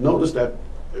patience, I noticed that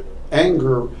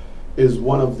anger is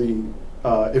one of the,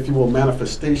 if you will,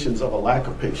 manifestations of a lack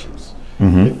of patience.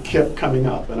 It kept coming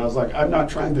up. And I was like, I'm not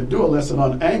trying to do a lesson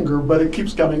on anger, but it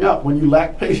keeps coming up. When you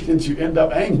lack patience, you end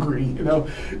up angry, you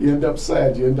end up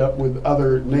sad, you end up with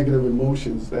other negative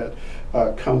emotions that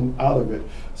come out of it.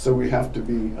 So we have to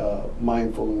be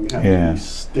mindful and we have to be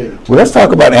steady. Well, let's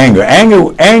talk about anger.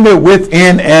 Anger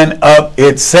within and of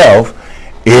itself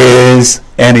is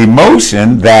an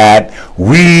emotion that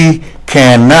we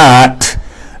cannot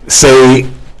say,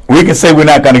 we can say we're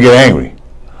not going to get angry,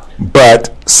 but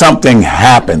something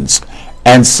happens.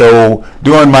 And so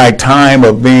during my time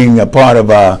of being a part of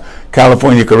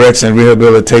California Correction and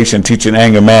Rehabilitation, teaching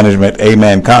anger management,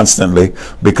 amen, constantly,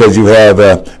 because you have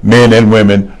men and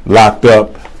women locked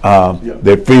up,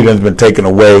 their freedom's been taken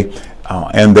away,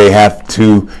 and they have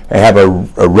to have a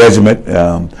regiment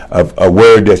of a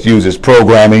word that uses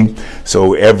programming.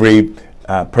 So every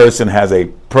person has a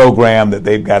program that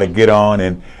they've got to get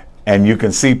on, and you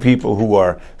can see people who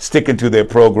are sticking to their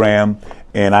program.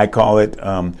 And I call it,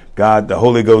 God, the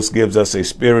Holy Ghost gives us a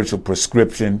spiritual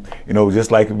prescription, just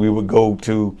like we would go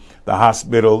to the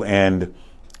hospital and,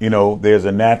 there's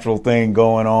a natural thing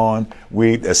going on.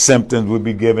 The symptoms would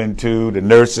be given to, the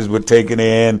nurses would take it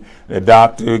in, the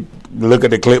doctor look at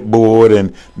the clipboard,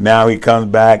 and now he comes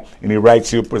back and he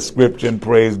writes you a prescription,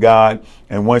 praise God.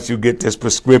 And once you get this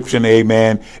prescription,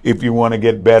 amen, if you want to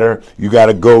get better, you got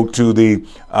to go to the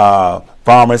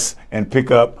pharmacist and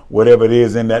pick up whatever it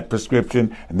is in that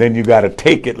prescription, and then you got to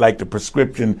take it like the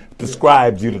prescription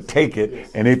prescribes you to take it.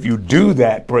 And if you do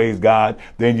that, praise God,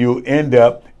 then you end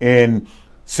up in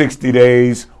 60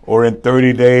 days or in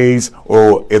 30 days,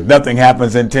 or if nothing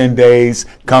happens in 10 days,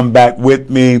 come back with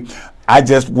me. I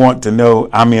just want to know,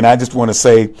 I just want to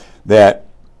say that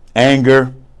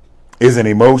anger is an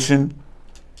emotion,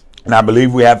 and I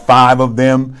believe we have 5 of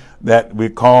them that we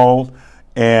called,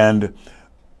 and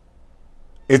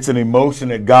it's an emotion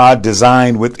that God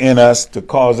designed within us to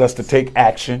cause us to take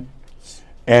action.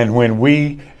 And when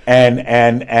we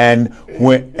when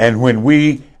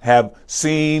we have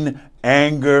seen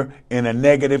anger in a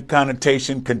negative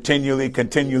connotation continually,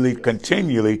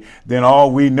 then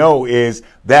all we know is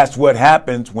that's what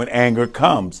happens when anger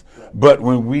comes. But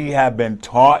when we have been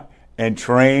taught and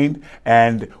trained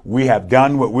and we have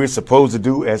done what we're supposed to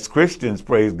do as Christians,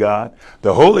 praise God,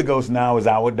 the Holy Ghost now is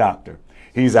our doctor.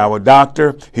 He's our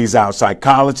doctor. He's our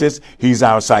psychologist. He's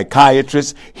our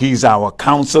psychiatrist. He's our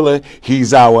counselor.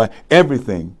 He's our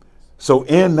everything. So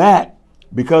in that,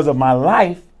 because of my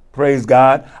life, praise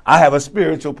God, I have a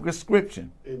spiritual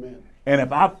prescription. Amen. And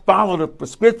if I follow the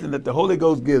prescription that the Holy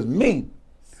Ghost gives me,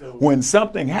 when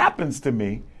something happens to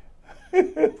me,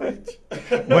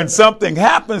 when something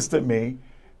happens to me,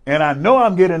 and I know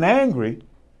I'm getting angry,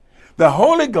 the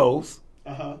Holy Ghost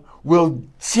will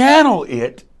channel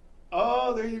it.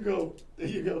 Oh, there you go. There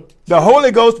you go. The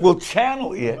Holy Ghost will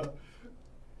channel it.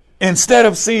 Instead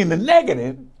of seeing the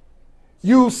negative,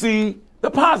 you'll see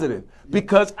the positive.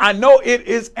 Because I know it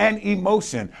is an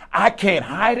emotion. I can't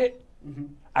hide it.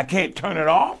 I can't turn it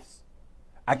off.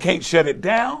 I can't shut it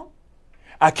down.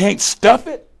 I can't stuff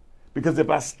it. Because if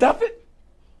I stuff it,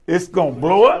 it's going to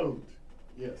blow up.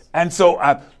 Yes. And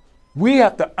so we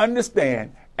have to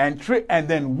understand and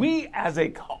then we as a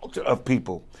culture of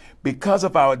people, because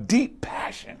of our deep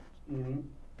passion,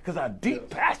 because our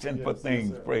deep passion for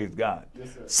things, praise God.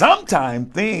 Yes,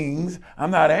 sometimes things,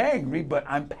 I'm not angry, but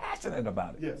I'm passionate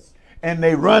about it. Yes. And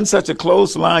they run such a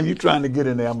close line, you're trying to get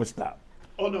in there, I'm going to stop.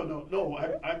 Oh, no.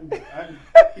 I'm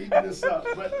eating this up.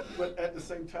 But at the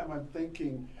same time, I'm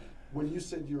thinking, when you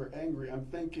said you were angry, I'm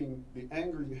thinking the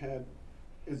anger you had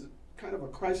is kind of a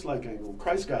Christ-like anger.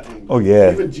 Christ got angry. Oh,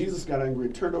 yeah. Even Jesus got angry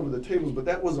and turned over the tables, but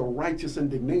that was a righteous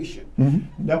indignation.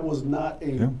 That was not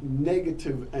a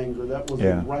negative anger. That was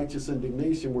a righteous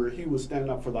indignation where he was standing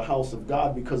up for the house of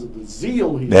God because of the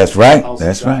zeal he had. That's right.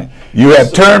 You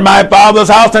have turned my father's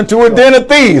house into a den of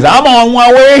thieves. I'm on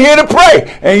my way here to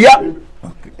pray. And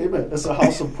Amen. It's a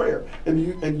house of prayer, and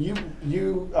you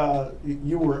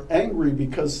were angry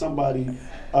because somebody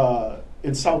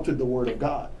insulted the word of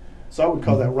God. So I would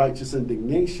call that righteous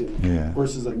indignation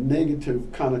versus a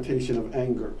negative connotation of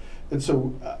anger. And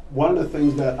so one of the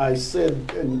things that I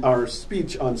said in our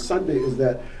speech on Sunday is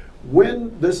that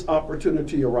when this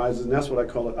opportunity arises, and that's what I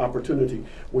call it, opportunity,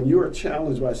 when you are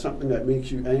challenged by something that makes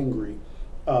you angry,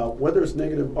 whether it's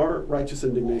negative or righteous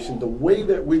indignation, the way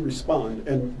that we respond,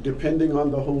 and depending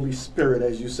on the Holy Spirit,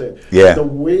 as you said, the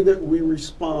way that we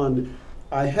respond,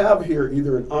 I have here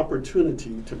either an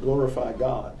opportunity to glorify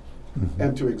God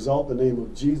and to exalt the name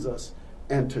of Jesus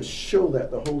and to show that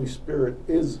the Holy Spirit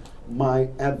is my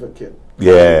advocate.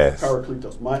 Yes.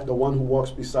 Parakletos, the one who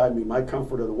walks beside me, my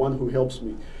comforter, the one who helps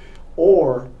me.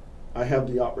 Or I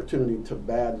have the opportunity to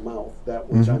bad mouth that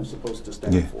which I'm supposed to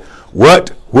stand for.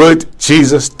 What would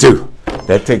Jesus do?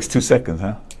 That takes 2 seconds,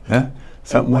 huh?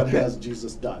 Something like that. What has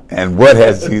Jesus done? And what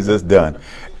has Jesus done?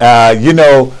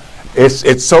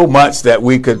 It's so much that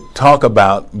we could talk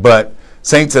about, but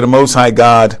saints of the Most High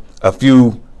God, a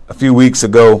few weeks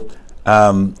ago,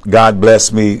 God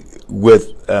blessed me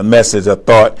with a message, a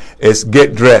thought. It's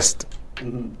get dressed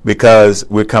because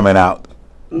we're coming out.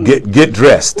 Get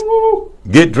dressed.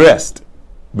 Get dressed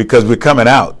because we're coming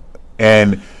out.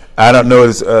 And I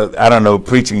don't know,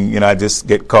 preaching, I just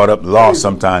get caught up in law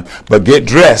sometimes. But get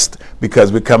dressed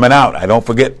because we're coming out. I don't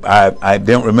forget, I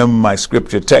didn't remember my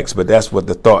scripture text, but that's what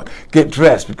the thought. Get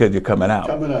dressed because you're coming out.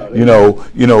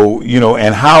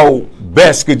 And how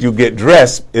best could you get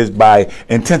dressed is by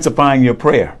intensifying your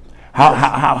prayer.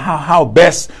 How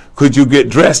best could you get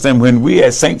dressed? And when we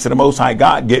as saints of the Most High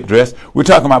God get dressed, we're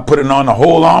talking about putting on the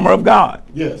whole armor of God.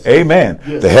 Yes. Amen.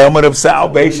 Yes. The helmet of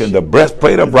salvation, the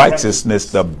breastplate of righteousness,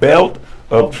 the belt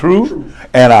of truth,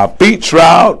 and our feet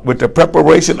shroud with the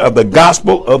preparation of the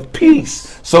gospel of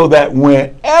peace, so that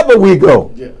whenever we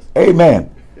go,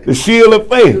 amen, the shield of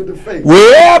faith,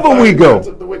 wherever we go,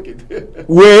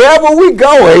 wherever we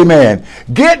go, amen,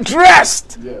 get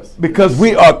dressed because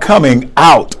we are coming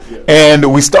out.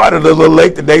 And we started a little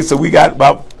late today, so we got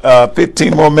about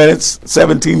 15 more minutes,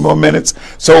 17 more minutes.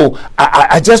 So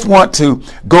I just want to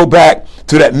go back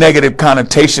to that negative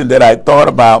connotation that I thought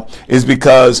about, is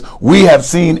because we have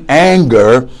seen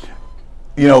anger,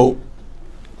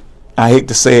 I hate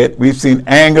to say it, we've seen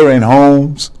anger in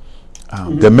homes,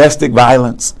 domestic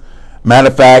violence. Matter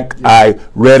of fact, I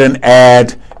read an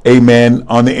ad, amen,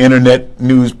 on the internet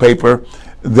newspaper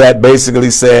that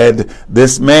basically said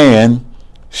this man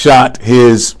shot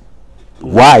his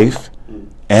wife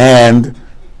and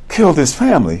killed his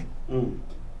family,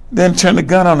 then turned the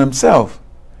gun on himself.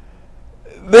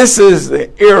 This is the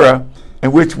era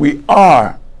in which we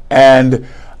are, and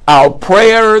our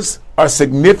prayers are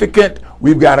significant.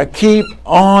 We've got to keep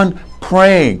on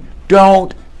praying.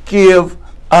 Don't give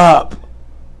up.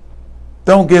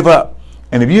 Don't give up.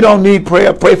 And if you don't need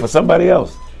prayer, pray for somebody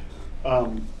else.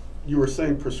 You were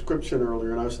saying prescription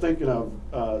earlier, and I was thinking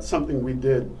of something we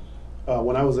did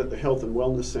when I was at the Health and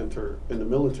Wellness Center in the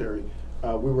military.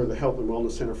 We were the Health and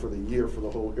Wellness Center for the year for the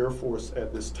whole Air Force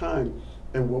at this time.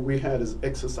 And what we had is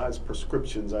exercise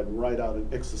prescriptions. I'd write out an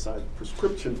exercise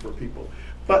prescription for people.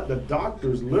 But the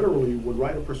doctors literally would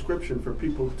write a prescription for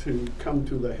people to come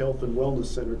to the Health and Wellness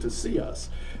Center to see us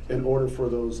in order for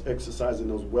those exercise and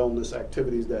those wellness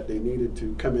activities that they needed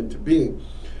to come into being.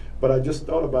 But I just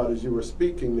thought about, as you were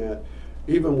speaking, that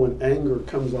even when anger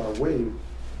comes our way,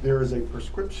 there is a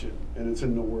prescription, and it's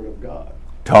in the Word of God.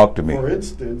 Talk to me. For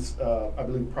instance, I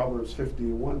believe Proverbs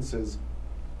 50:1 says,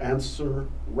 answer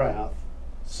wrath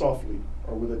softly,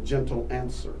 or with a gentle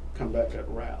answer, come back at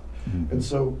wrath. And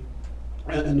so,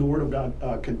 and the Word of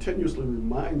God continuously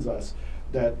reminds us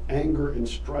that anger and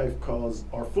strife cause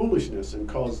our foolishness and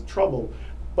cause trouble.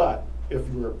 But if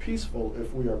we are peaceful,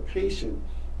 if we are patient,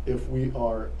 if we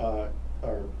are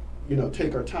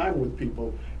take our time with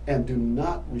people and do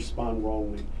not respond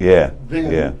wrongly,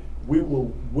 then we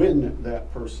will win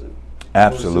that person.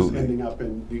 Absolutely. Versus ending up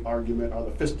in the argument or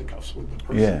the fisticuffs with the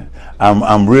person. Yeah,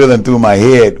 I'm reeling through my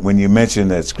head when you mentioned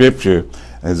that scripture.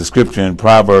 There's a scripture in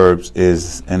Proverbs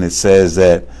and it says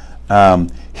that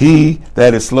he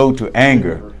that is slow to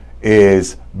anger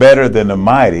is better than the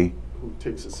mighty who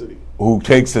takes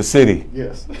a city.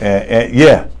 Yes.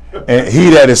 And he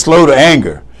that is slow to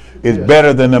anger is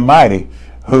better than the mighty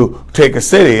who take a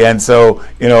city. And so,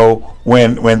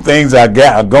 when things are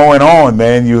going on,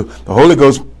 man, the Holy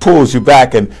Ghost pulls you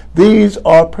back, and these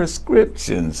are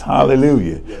prescriptions.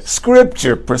 Hallelujah. Yes.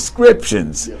 Scripture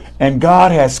prescriptions. Yes. And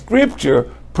God has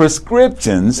scripture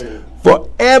prescriptions for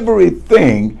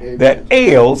everything that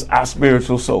ails our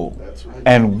spiritual soul. That's right.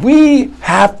 And we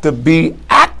have to be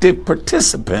active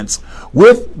participants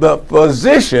with the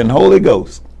physician, Holy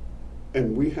Ghost.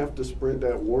 And we have to spread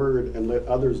that word and let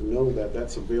others know that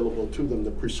that's available to them,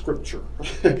 the prescripture.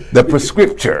 The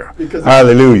prescripture.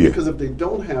 Hallelujah. Because if they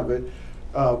don't have it,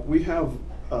 we have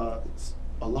a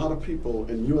lot of people,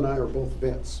 and you and I are both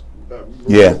vets.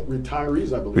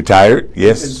 Retirees, I believe. Retired,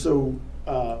 yes. And so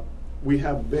we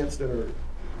have vets that are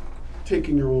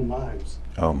taking your own lives.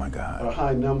 Oh my A God.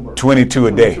 high number. 22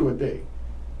 a day. 22 a day.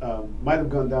 Might have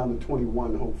gone down to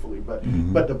 21, hopefully. But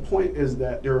Mm-hmm. but the point is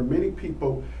that there are many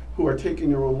people who are taking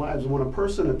their own lives. When a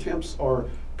person attempts or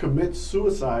commits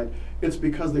suicide, it's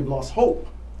because they've lost hope.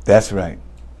 That's right.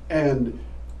 And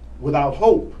without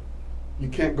hope, you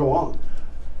can't go on.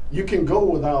 You can go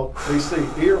without, they say,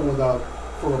 air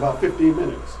for about 15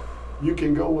 minutes. You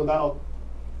can go without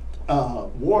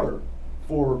water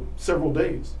for several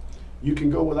days. You can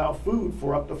go without food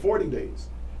for up to 40 days.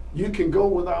 You can go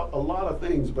without a lot of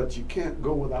things, but you can't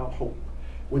go without hope.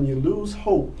 When you lose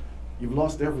hope, you've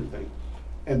lost everything.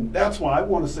 And that's why I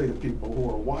want to say to people who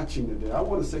are watching today, I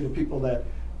want to say to people that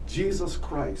Jesus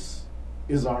Christ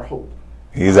is our hope.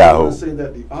 He's our I want hope. to say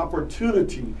that the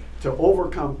opportunity to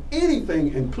overcome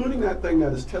anything, including that thing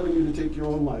that is telling you to take your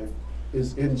own life,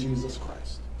 is in Jesus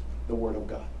Christ, the Word of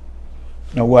God.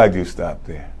 Now, why'd you stop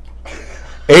there?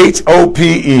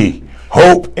 HOPE,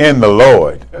 hope in the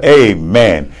Lord.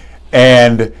 Amen.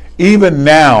 And even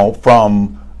now,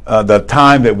 from the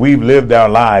time that we've lived our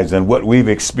lives and what we've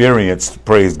experienced,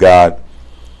 praise God,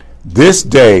 this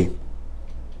day,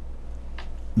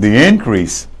 the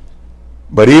increase,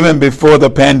 but even before the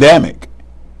pandemic,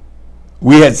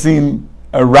 we had seen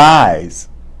a rise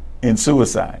in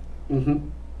suicide. Mm-hmm.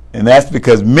 And that's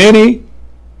because many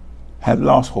have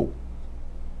lost hope.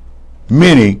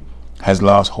 Many has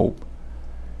lost hope.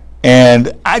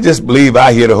 And I just believe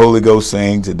I hear the Holy Ghost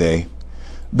saying today,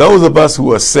 those of us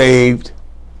who are saved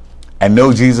and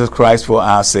know Jesus Christ for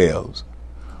ourselves,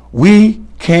 we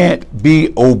can't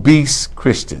be obese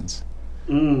Christians.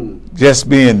 Just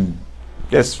being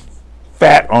just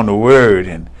fat on the word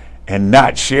and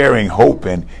not sharing hope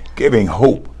and giving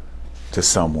hope to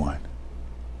someone.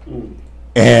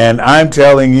 And I'm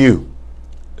telling you,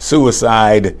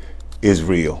 suicide is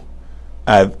real.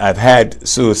 I've had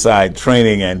suicide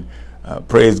training and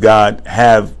praise God,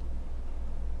 have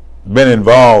been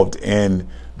involved in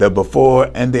the before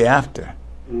and the after.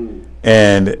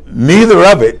 And neither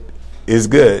of it is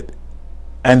good.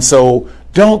 And so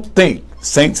don't think,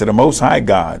 saints of the Most High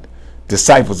God,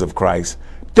 disciples of Christ,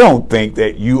 don't think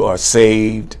that you are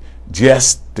saved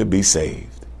just to be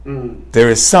saved. There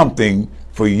is something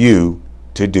for you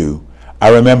to do. I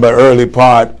remember early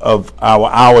part of our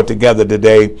hour together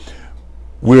today,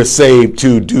 we're saved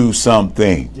to do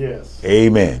something. Yes.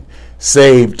 Amen.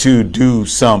 Saved to do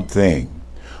something.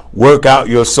 Work out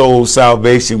your soul's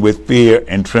salvation with fear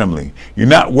and trembling. You're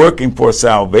not working for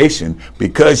salvation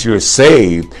because you're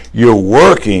saved. You're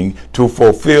working to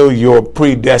fulfill your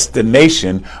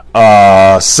predestination.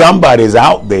 Somebody's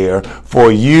out there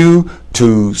for you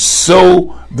to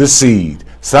sow the seed.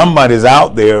 Somebody's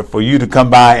out there for you to come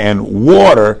by and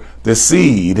water the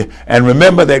seed. And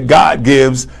remember that God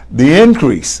gives the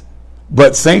increase.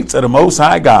 But saints of the Most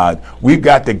High God, we've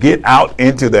got to get out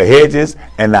into the hedges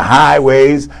and the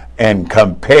highways and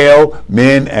compel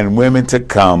men and women to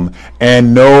come.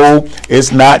 And no,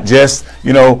 it's not just,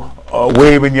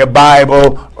 waving your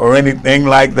Bible or anything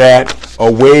like that,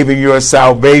 or waving your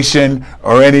salvation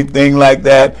or anything like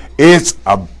that. It's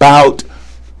about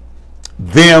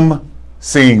them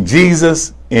seeing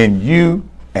Jesus in you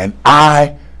and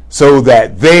I, so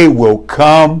that they will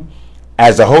come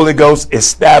as the Holy Ghost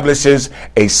establishes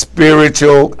a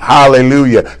spiritual,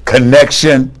 hallelujah,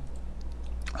 connection.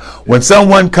 When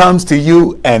someone comes to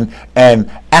you and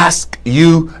asks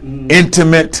you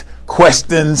intimate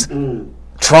questions,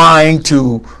 trying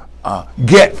to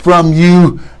get from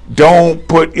you, don't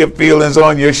put your feelings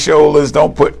on your shoulders.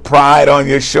 Don't put pride on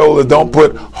your shoulders. Don't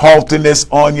put haughtiness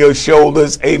on your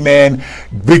shoulders. Amen.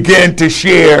 Begin to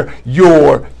share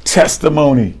your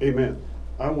testimony. Amen.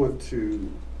 I want to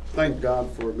thank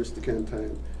God for Mr.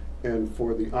 Cantan and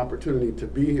for the opportunity to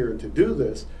be here and to do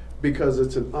this, because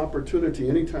it's an opportunity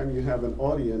anytime you have an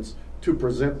audience to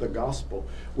present the gospel.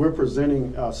 We're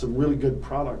presenting some really good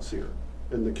products here.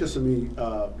 In the Kissimmee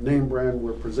name brand,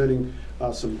 we're presenting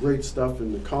some great stuff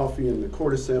in the coffee and the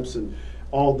cordyceps and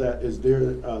all that is there.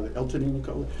 The L-theanine, you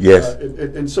call it? Yes.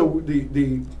 And so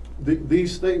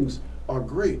these things are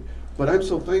great. But I'm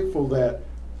so thankful that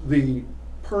the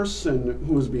person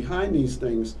who is behind these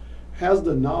things has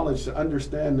the knowledge to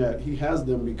understand that he has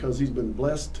them because he's been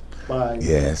blessed by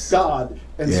God.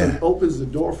 And so it opens the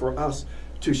door for us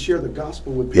to share the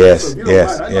gospel with people. So if you don't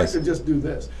mind, I'd like to just do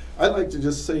this. I'd like to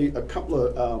just say a couple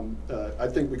of, I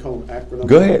think we call them acronyms,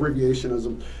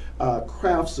 abbreviationism.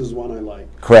 Crafts is one I like.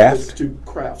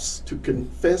 Crafts? To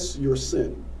confess your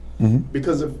sin.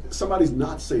 Because if somebody's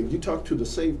not saved, you talk to the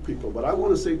saved people, but I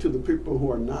want to say to the people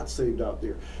who are not saved out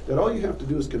there that all you have to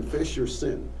do is confess your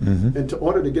sin, and in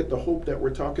order to get the hope that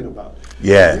we're talking about.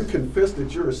 Yeah. You confess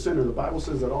that you're a sinner. The Bible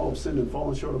says that all have sinned and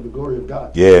fallen short of the glory of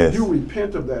God. Yes. You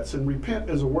repent of that sin. Repent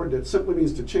is a word that simply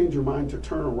means to change your mind, to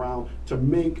turn around, to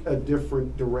make a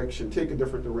different direction, take a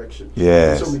different direction.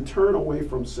 Yes. So we turn away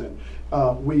from sin.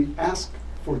 We ask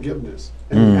forgiveness.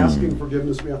 And in asking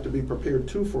forgiveness, we have to be prepared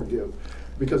to forgive,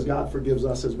 because God forgives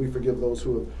us as we forgive those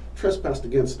who have trespassed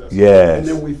against us. Yes. And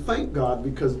then we thank God,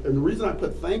 because, and the reason I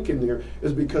put thank in there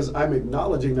is because I'm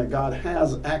acknowledging that God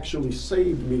has actually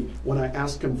saved me when I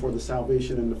ask Him for the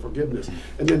salvation and the forgiveness.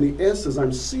 And then the S is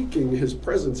I'm seeking His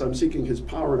presence, I'm seeking His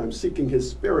power, and I'm seeking His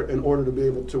Spirit in order to be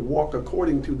able to walk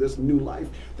according to this new life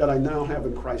that I now have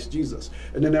in Christ Jesus.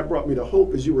 And then that brought me to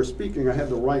hope. As you were speaking, I had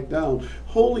to write down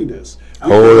holiness.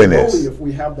 Holiness. Holy if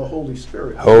we have the Holy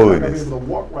Spirit. Holiness. We're not going to be able to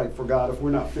walk right for God if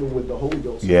we're not filled with the Holy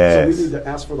Ghost. Yes. So we need to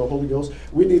ask for the Holy Ghost.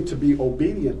 We need to be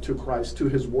obedient to Christ, to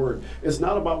His Word. It's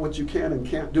not about what you can and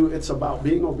can't do. It's about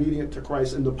being obedient to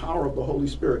Christ and the power of the Holy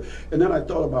Spirit. And then I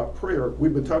thought about prayer.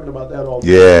 We've been talking about that all day.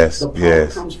 Yes. The power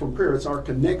comes from prayer. It's our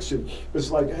connection. It's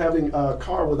like having a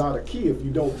car without a key if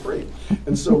you don't pray.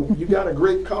 And so you got a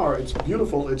great car. It's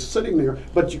beautiful. It's sitting there,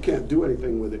 but you can't do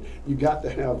anything with it. You got to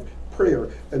have prayer.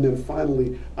 And then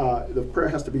finally, the prayer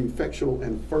has to be effectual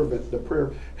and fervent. The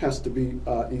prayer has to be,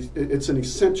 it's an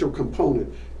essential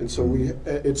component. And so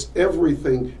it's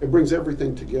everything, it brings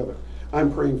everything together.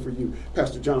 I'm praying for you.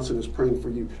 Pastor Johnson is praying for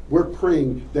you. We're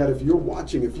praying that if you're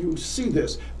watching, if you see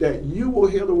this, that you will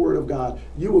hear the word of God,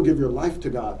 you will give your life to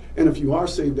God. And if you are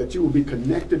saved, that you will be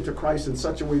connected to Christ in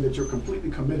such a way that you're completely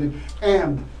committed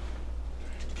and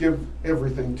give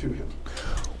everything to Him.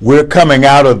 We're coming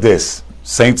out of this.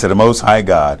 Saints of the Most High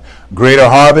God. Greater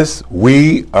harvest,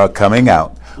 we are coming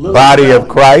out. Lily Body of of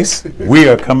Christ, we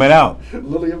are coming out.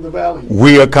 Lily of the Valley.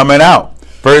 We are coming out.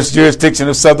 First jurisdiction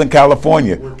of Southern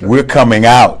California, we're coming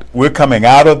out. We're coming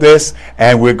out of this,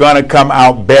 and we're going to come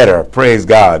out better, praise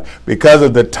God, because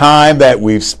of the time that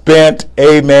we've spent,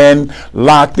 amen,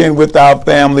 locked in with our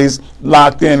families,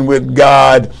 locked in with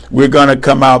God. We're going to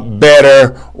come out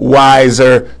better,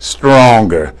 wiser,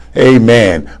 stronger,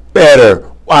 amen, better,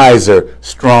 wiser,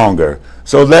 stronger.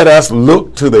 So let us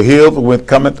look to the hills with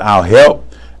cometh our help,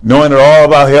 knowing that all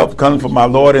of our help comes from our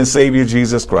Lord and Savior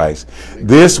Jesus Christ.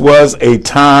 This was a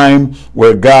time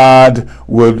where God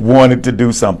wanted to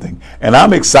do something. And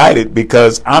I'm excited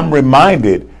because I'm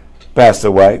reminded,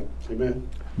 Pastor White, Amen.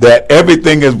 that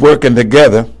everything is working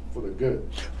together For the good.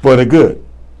 for the good.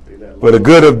 Amen. For the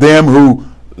good of them who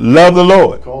love the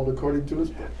Lord, Called according to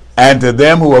His purpose. and to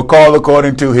them who are called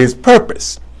according to His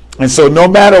purpose. And so no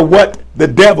matter what the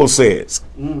devil says,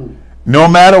 no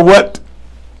matter what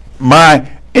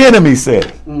my enemy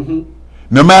says, no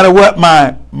matter what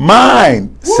my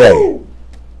mind says,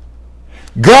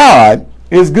 God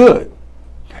is good.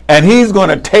 And He's going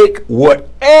to take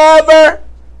whatever,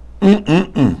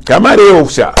 come out of the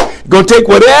shop. Going to take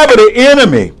whatever the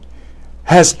enemy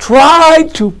has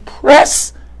tried to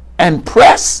press and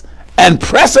press and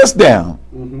press us down.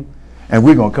 And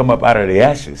we're going to come up out of the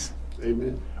ashes.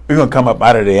 Amen. We're going to come up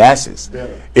out of the ashes.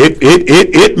 Better.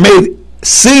 It may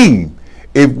seem,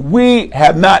 if we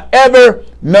have not ever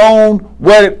known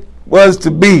what it was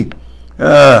to be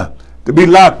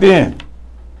locked in,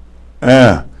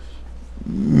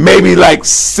 maybe like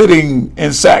sitting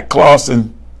in sackcloth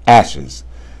and ashes.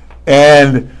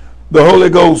 And the Holy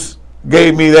Ghost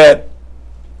gave me that,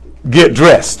 get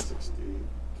dressed.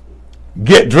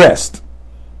 Get dressed,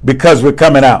 because we're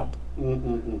coming out.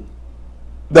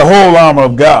 The whole armor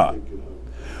of God.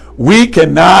 We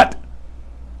cannot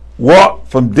walk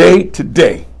from day to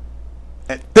day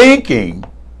thinking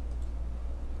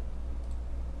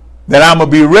that I'm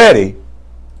going to be ready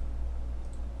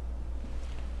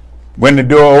when the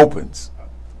door opens.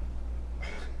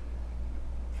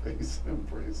 Praise Him,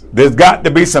 praise Him. There's got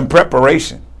to be some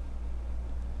preparation.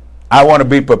 I want to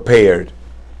be prepared.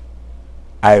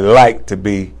 I like to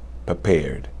be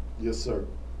prepared. Yes, sir.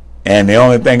 And the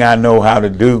only thing I know how to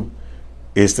do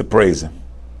is to praise Him.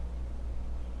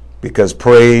 Because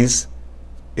praise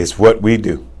is what we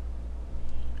do.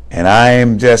 And I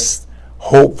am just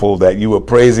hopeful that you were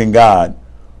praising God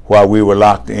while we were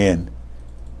locked in,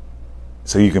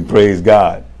 so you can praise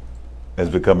God as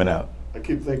we're coming out. I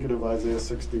keep thinking of Isaiah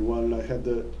 61, and I had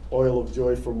the oil of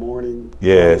joy for mourning,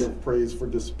 Yes. oil of praise for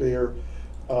despair,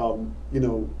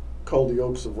 called the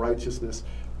oaks of righteousness.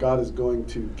 God is going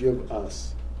to give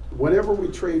us, whenever we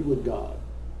trade with God,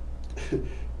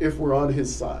 if we're on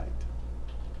His side,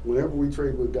 whenever we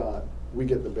trade with God, we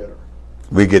get the better.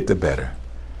 We get the better.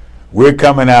 We're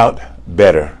coming out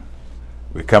better.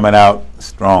 We're coming out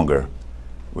stronger.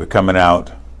 We're coming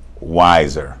out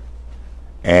wiser.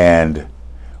 And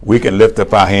we can lift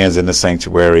up our hands in the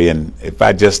sanctuary. And if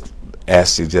I just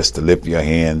ask you just to lift your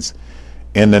hands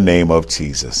in the name of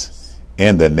Jesus.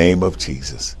 In the name of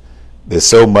Jesus. There's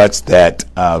so much that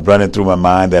running through my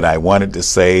mind that I wanted to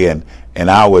say, and an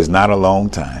hour is not a long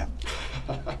time.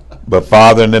 But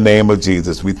Father, in the name of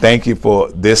Jesus, we thank you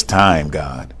for this time,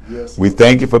 God. Yes, we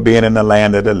thank you for being in the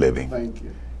land of the living. thank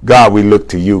you. God, we look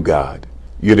to you, God.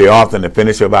 You're the author and the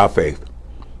finisher of our faith.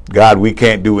 God, we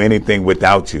can't do anything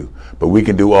without you, but we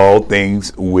can do all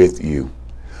things with you.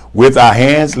 With our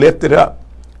hands lifted up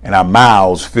and our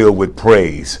mouths filled with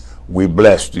praise, we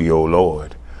bless you, O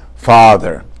Lord.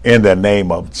 Father, in the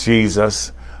name of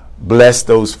Jesus, bless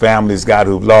those families, God,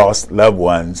 who've lost loved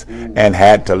ones and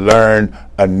had to learn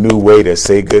a new way to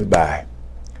say goodbye.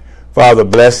 Father,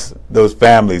 bless those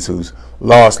families who's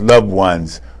lost loved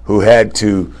ones who had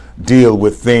to deal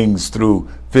with things through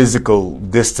physical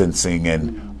distancing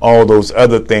and all those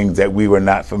other things that we were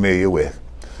not familiar with.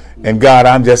 And God,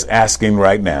 I'm just asking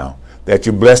right now that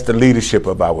you bless the leadership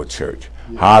of our church.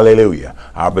 Hallelujah.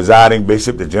 Our presiding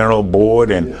bishop, the general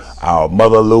board, and our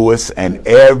Mother Lewis, and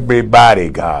everybody,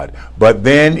 God. But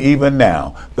then even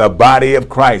now, the body of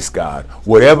Christ, God,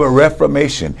 whatever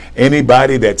reformation,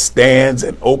 anybody that stands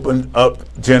and opens up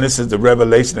Genesis to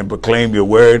Revelation and proclaim your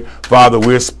word, Father,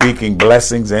 we're speaking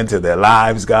blessings into their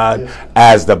lives, God.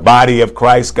 As the body of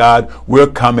Christ, God, we're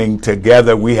coming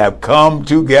together. We have come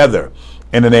together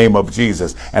in the name of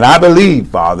Jesus. And I believe,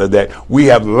 Father, that we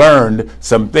have learned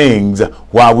some things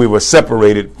while we were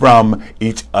separated from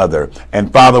each other.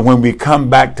 And Father, when we come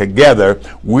back together,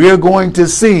 we're going to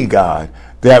see, God,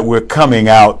 that we're coming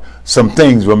out. Some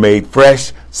things were made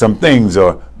fresh. Some things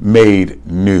are made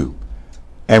new.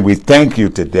 And we thank you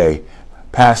today.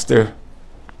 Pastor?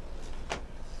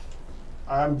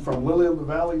 I'm from Lily of the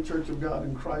Valley Church of God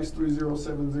in Christ,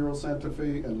 3070 Santa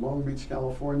Fe in Long Beach,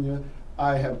 California.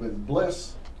 I have been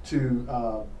blessed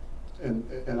to,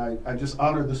 and I just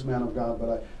honor this man of God,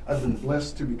 but I've been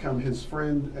blessed to become his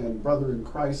friend and brother in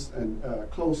Christ, and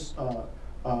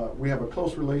we have a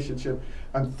close relationship.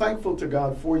 I'm thankful to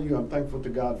God for you. I'm thankful to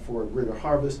God for a greater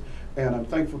harvest, and I'm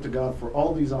thankful to God for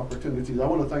all these opportunities. I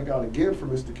want to thank God again for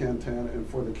Mr. Cantan and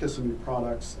for the Kissimmee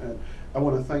products, and I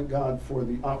want to thank God for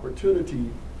the opportunity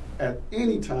at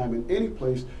any time, in any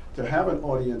place, to have an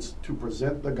audience to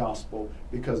present the gospel,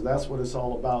 because that's what it's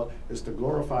all about, is to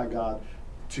glorify God,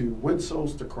 to win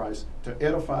souls to Christ, to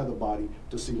edify the body,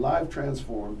 to see lives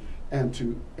transformed, and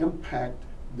to impact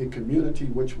the community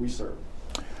which we serve.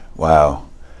 Wow.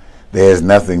 There's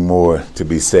nothing more to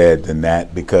be said than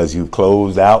that, because you've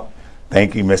closed out.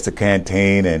 Thank you, Mr.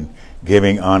 Canteen, and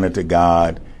giving honor to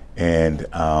God. And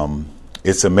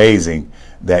it's amazing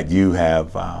that you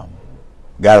have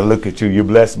got to look at you. You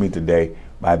blessed me today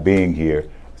by being here.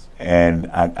 And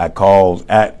I called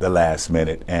at the last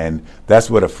minute. And that's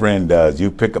what a friend does.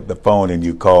 You pick up the phone and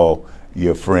you call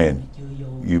your friend.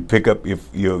 You pick up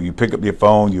you pick up your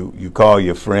phone, you call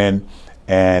your friend,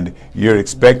 and you're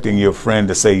expecting your friend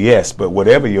to say yes, but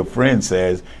whatever your friend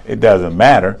says, it doesn't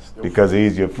matter, because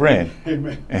he's your friend.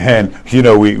 Amen. And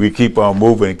we keep on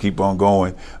moving and keep on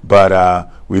going,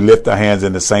 but we lift our hands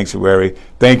in the sanctuary.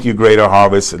 Thank you, Greater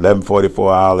Harvest,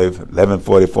 1144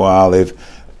 Olive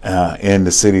in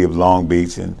the city of Long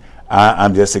Beach. And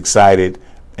I'm just excited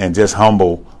and just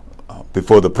humble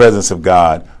before the presence of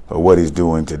God for what he's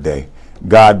doing today.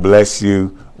 God bless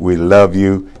you. We love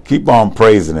you. Keep on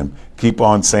praising him. Keep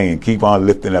on saying, keep on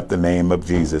lifting up the name of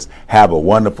Jesus. Have a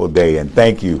wonderful day, and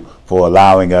thank you for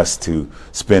allowing us to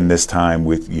spend this time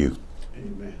with you.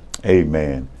 Amen.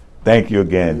 Amen. Thank you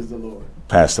again, Praise the Lord.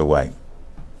 Pastor White.